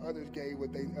 all the others gave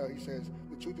what they, he says,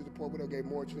 the truth is the poor widow gave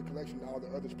more to the collection than all the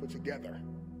others put together.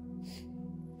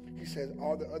 He says,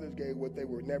 all the others gave what they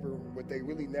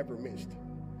really never missed.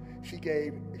 She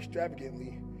gave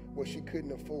extravagantly what she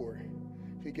couldn't afford.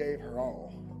 She gave her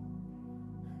all.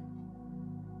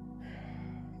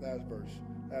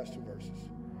 Last 2 verses.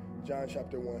 John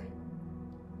chapter 1.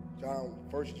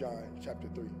 1 John chapter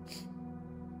 3.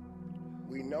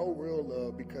 We know real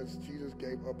love because Jesus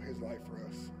gave up his life for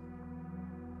us.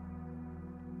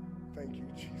 Thank you,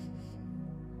 Jesus.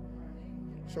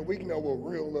 So we can know what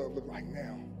real love looks like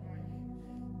now.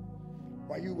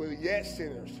 While you were yet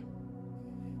sinners,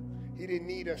 he didn't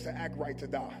need us to act right to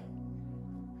die.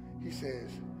 He says,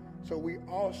 so we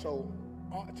also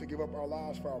ought to give up our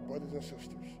lives for our brothers and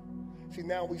sisters. See,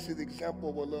 now we see the example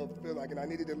of what love feels like. And I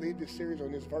needed to leave this series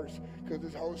on this verse because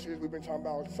this whole series we've been talking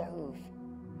about serve.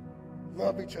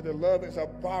 Love each other.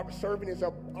 Serving is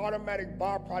an automatic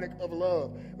byproduct of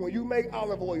love. When you make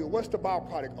olive oil, what's the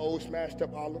byproduct? Old smashed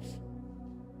up olives.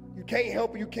 You can't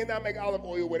help it. You cannot make olive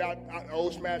oil without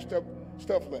old smashed up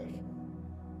stuff left.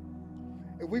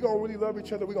 If we're going to really love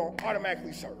each other, we're going to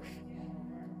automatically serve.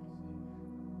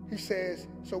 He says,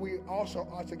 so we also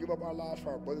ought to give up our lives for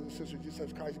our brothers and sisters.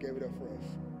 Jesus Christ gave it up for us.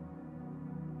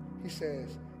 He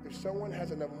says, if someone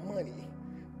has enough money,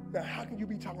 now how can you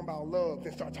be talking about love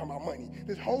then start talking about money?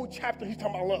 This whole chapter, he's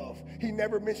talking about love. He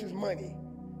never mentions money.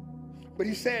 But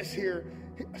he says here,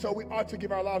 so we ought to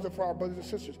give our lives up for our brothers and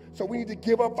sisters. So we need to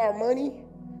give up our money.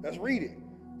 Let's read it.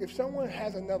 If someone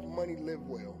has enough money to live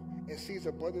well, and sees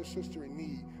a brother or sister in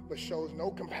need but shows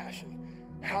no compassion,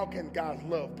 how can God's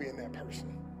love be in that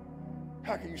person?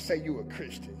 How can you say you a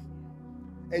Christian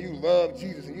and you love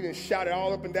Jesus and you didn't shout it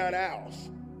all up and down the aisles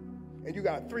and you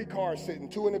got 3 cars sitting,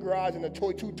 2 in the garage and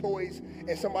 2 toys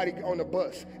and somebody on the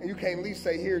bus and you can't at least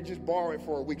say, here, just borrow it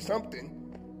for a week,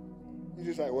 something. You're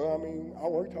just like, well, I mean, I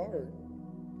worked hard.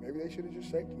 Maybe they should have just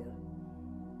saved more.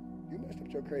 You messed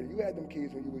up your credit. You had them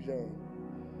kids when you was young.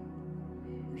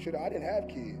 You should have. I didn't have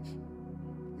kids.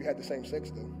 We had the same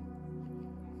sex though.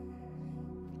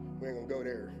 We ain't gonna go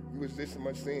there. You was this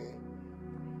much sin.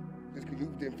 Just because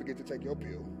you didn't forget to take your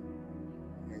pill.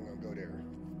 We ain't gonna go there.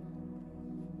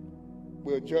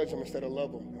 We'll judge them instead of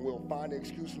love them, and we'll find an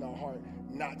excuse in our heart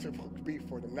not to be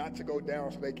for them, not to go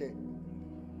down so they can.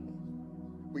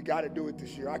 We got to do it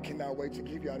this year. I cannot wait to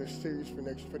give y'all this series for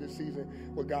this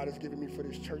season, what God has given me for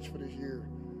this church for this year.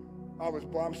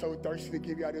 I'm so thirsty to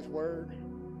give y'all this word.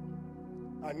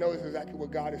 I know it's exactly what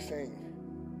God is saying.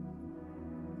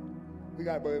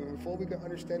 But before we can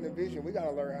understand the vision, we got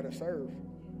to learn how to serve.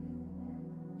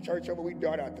 Church over, we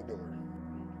dart out the door.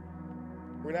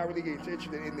 We're not really getting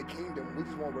interested in the kingdom. We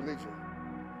just want religion.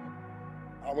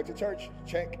 I went to church,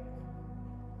 check.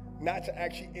 Not to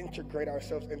actually integrate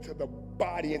ourselves into the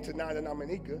body, into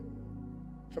non-denominanica.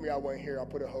 Some of y'all weren't here. I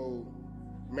put a whole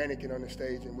mannequin on the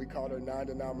stage, and we called her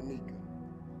non-denominanica.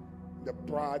 The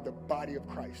bride, the body of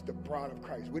Christ, the bride of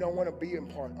Christ. We don't want to be a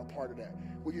part of that.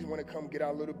 We just want to come get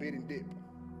our little bit and dip.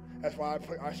 That's why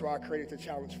I created the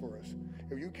challenge for us.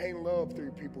 If you can't love 3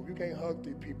 people, if you can't hug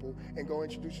 3 people and go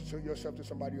introduce yourself to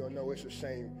somebody you don't know, it's a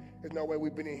shame. There's no way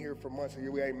we've been in here for months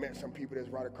and we ain't met some people that's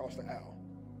right across the aisle.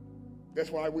 That's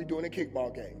why we're doing a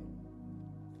kickball game.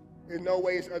 There's no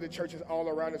way it's other churches all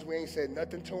around us. We ain't said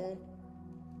nothing to them.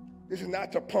 This is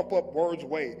not to pump up Word's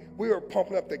Way. We are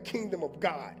pumping up the kingdom of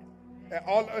God. And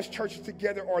all of us churches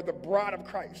together are the bride of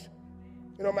Christ.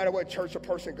 It don't matter what church a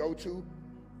person go to.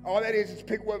 All that is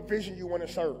pick what vision you want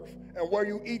to serve and where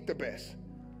you eat the best.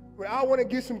 When I want to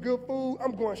get some good food,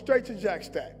 I'm going straight to Jack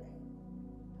Stack.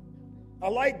 I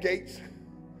like Gates,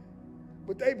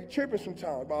 but they be tripping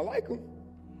sometimes, but I like them.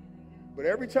 But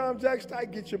every time Jack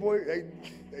Stack gets your boy,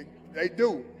 they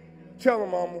do. Tell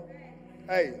them, mama,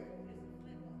 hey.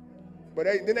 But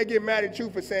then they get mad at you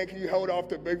for saying, can you hold off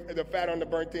the fat on the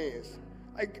burnt ends?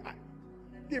 I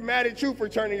get mad at you for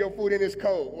turning your food in this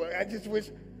cold. Well, I just wish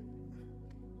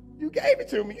you gave it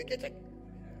to me. You get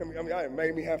it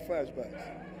made me have flashbacks.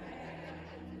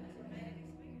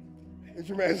 It's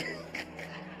dramatic.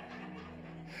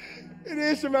 It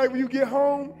is dramatic when you get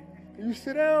home and you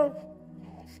sit down,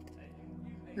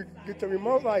 you get the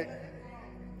remote light,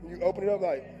 you open it up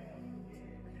like,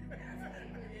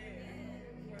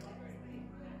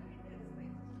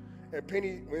 and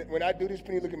Penny, when I do this,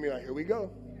 Penny look at me like, here we go.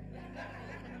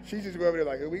 She just go over there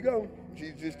like, here we go.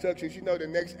 She just tucks you. She know the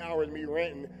next hour is me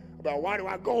ranting about why do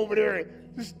I go over there and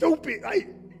it's stupid.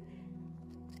 Like,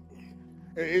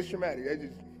 it's traumatic.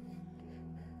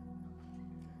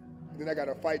 Then I got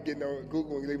to fight getting on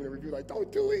Google and leaving a review like,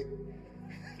 don't do it.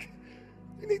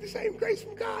 You need the same grace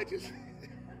from God.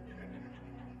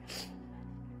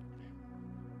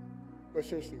 But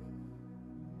seriously,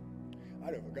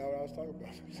 I never forgot what I was talking about.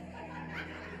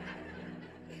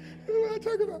 What was I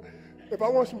talking about? If I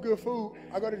want some good food,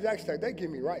 I go to Jack Stack. They get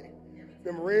me right.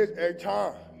 Them ribs every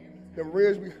time. Them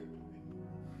ribs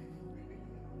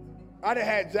I done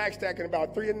had Jack Stack in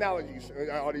about 3 analogies in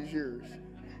all these years.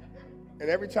 And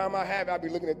every time I have it, I be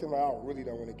looking at them like, I really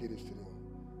don't want to get this to them.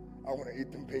 I want to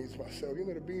eat them beans myself. You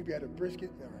know the beans, we had a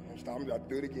brisket. No, I'm stop. I'm about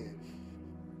to do it again.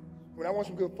 When I want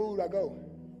some good food, I go.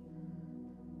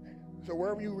 So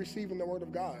wherever you're receiving the word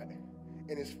of God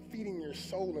and it's feeding your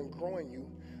soul and growing you,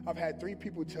 I've had 3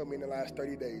 people tell me in the last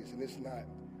 30 days, and it's not,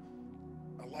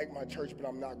 I like my church, but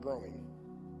I'm not growing.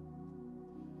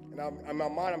 And in my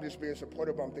mind, I'm just being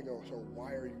supportive, but I'm thinking, oh, so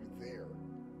why are you there?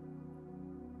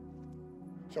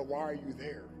 So why are you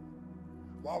there?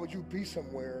 Why would you be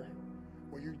somewhere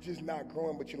where you're just not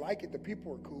growing, but you like it, the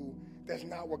people are cool? That's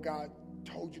not what God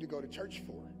told you to go to church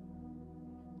for.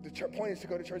 The point is to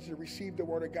go to church to receive the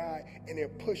word of God, and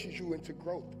it pushes you into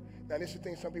growth. Now, this is the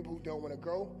thing, some people who don't want to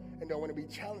grow and don't want to be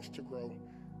challenged to grow,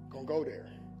 gonna go there.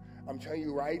 I'm telling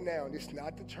you right now, this is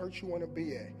not the church you want to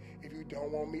be at if you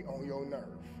don't want me on your nerve.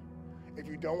 If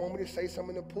you don't want me to say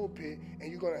something in the pulpit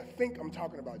and you're going to think I'm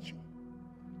talking about you.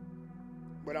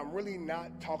 But I'm really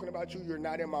not talking about you. You're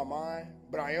not in my mind,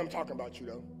 but I am talking about you,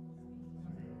 though.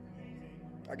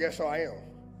 I guess so I am.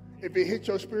 If it hits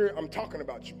your spirit, I'm talking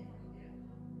about you.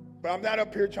 But I'm not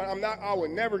up here I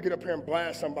would never get up here and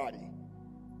blast somebody.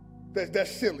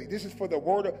 That's silly. This is for the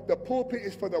the pulpit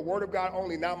is for the word of God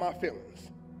only, not my feelings.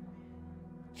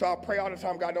 So I pray all the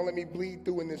time, God, don't let me bleed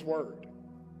through in this word.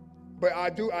 But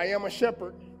I am a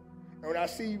shepherd. And when I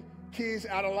see kids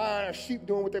out of line or sheep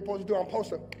doing what they're supposed to do, I'm supposed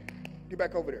to get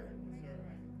back over there.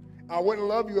 I wouldn't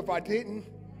love you if I didn't.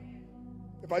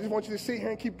 If I just want you to sit here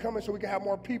and keep coming so we can have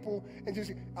more people and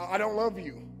I don't love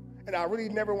you. And I really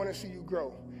never want to see you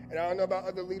grow. And I don't know about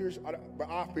other leaders, but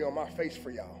I feel on my face for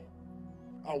y'all.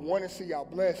 I want to see y'all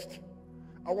blessed.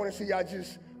 I want to see y'all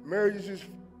marriages just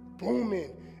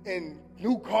booming and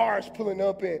new cars pulling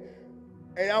up and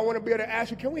I want to be able to ask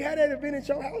you, can we have that event at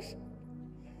your house?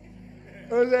 You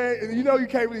know what I'm saying? You know you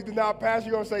can't really deny pastor.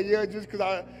 You're going to say, yeah, just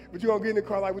because but you're going to get in the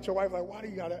car like with your wife, like, why do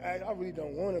you got to ask? I really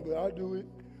don't want to, but I'll do it.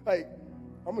 Like,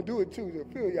 I'm going to do it too. To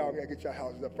feel y'all got to get your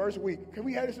house. The first week, can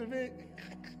we have this event?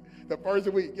 The first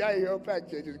week, y'all ain't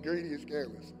unpacked yet, just greedy and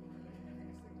careless.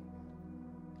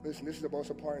 Listen, this is the most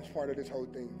important part of this whole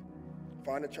thing.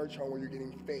 Find a church home where you're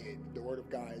getting fed the word of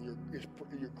God and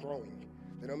you're growing.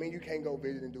 That don't mean you can't go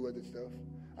visit and do other stuff.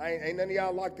 Ain't none of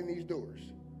y'all locked in these doors.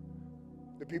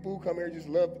 The people who come here just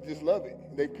love it.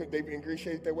 They've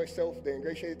ingratiated their self. They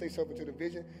ingratiated themselves into the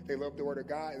vision. They love the word of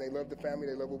God, and they love the family.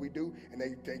 They love what we do, and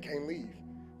they can't leave.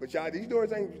 But y'all, these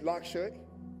doors ain't locked shut.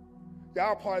 Y'all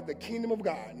are part of the kingdom of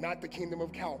God, not the kingdom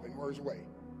of Calvin, Word's Way.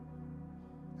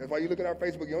 That's why you look at our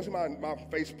Facebook, you don't see my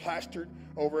face plastered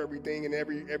over everything, and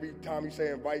every time you say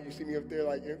invite, you see me up there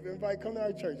like, invite, come to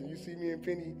our church, and you see me and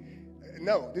Penny.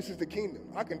 No, this is the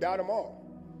kingdom. I can doubt them all.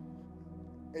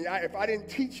 And if I didn't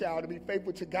teach y'all to be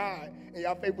faithful to God and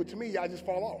y'all faithful to me, y'all just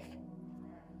fall off.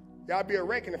 Y'all be a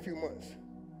wreck in a few months.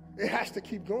 It has to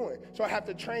keep going. So I have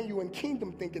to train you in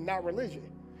kingdom thinking, not religion.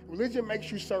 Religion makes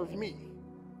you serve me.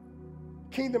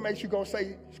 Kingdom makes you go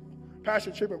say,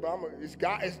 Pastor tripping, but it's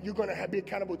God. You're going to be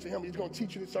accountable to him. He's going to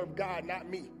teach you to serve God, not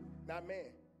me, not man.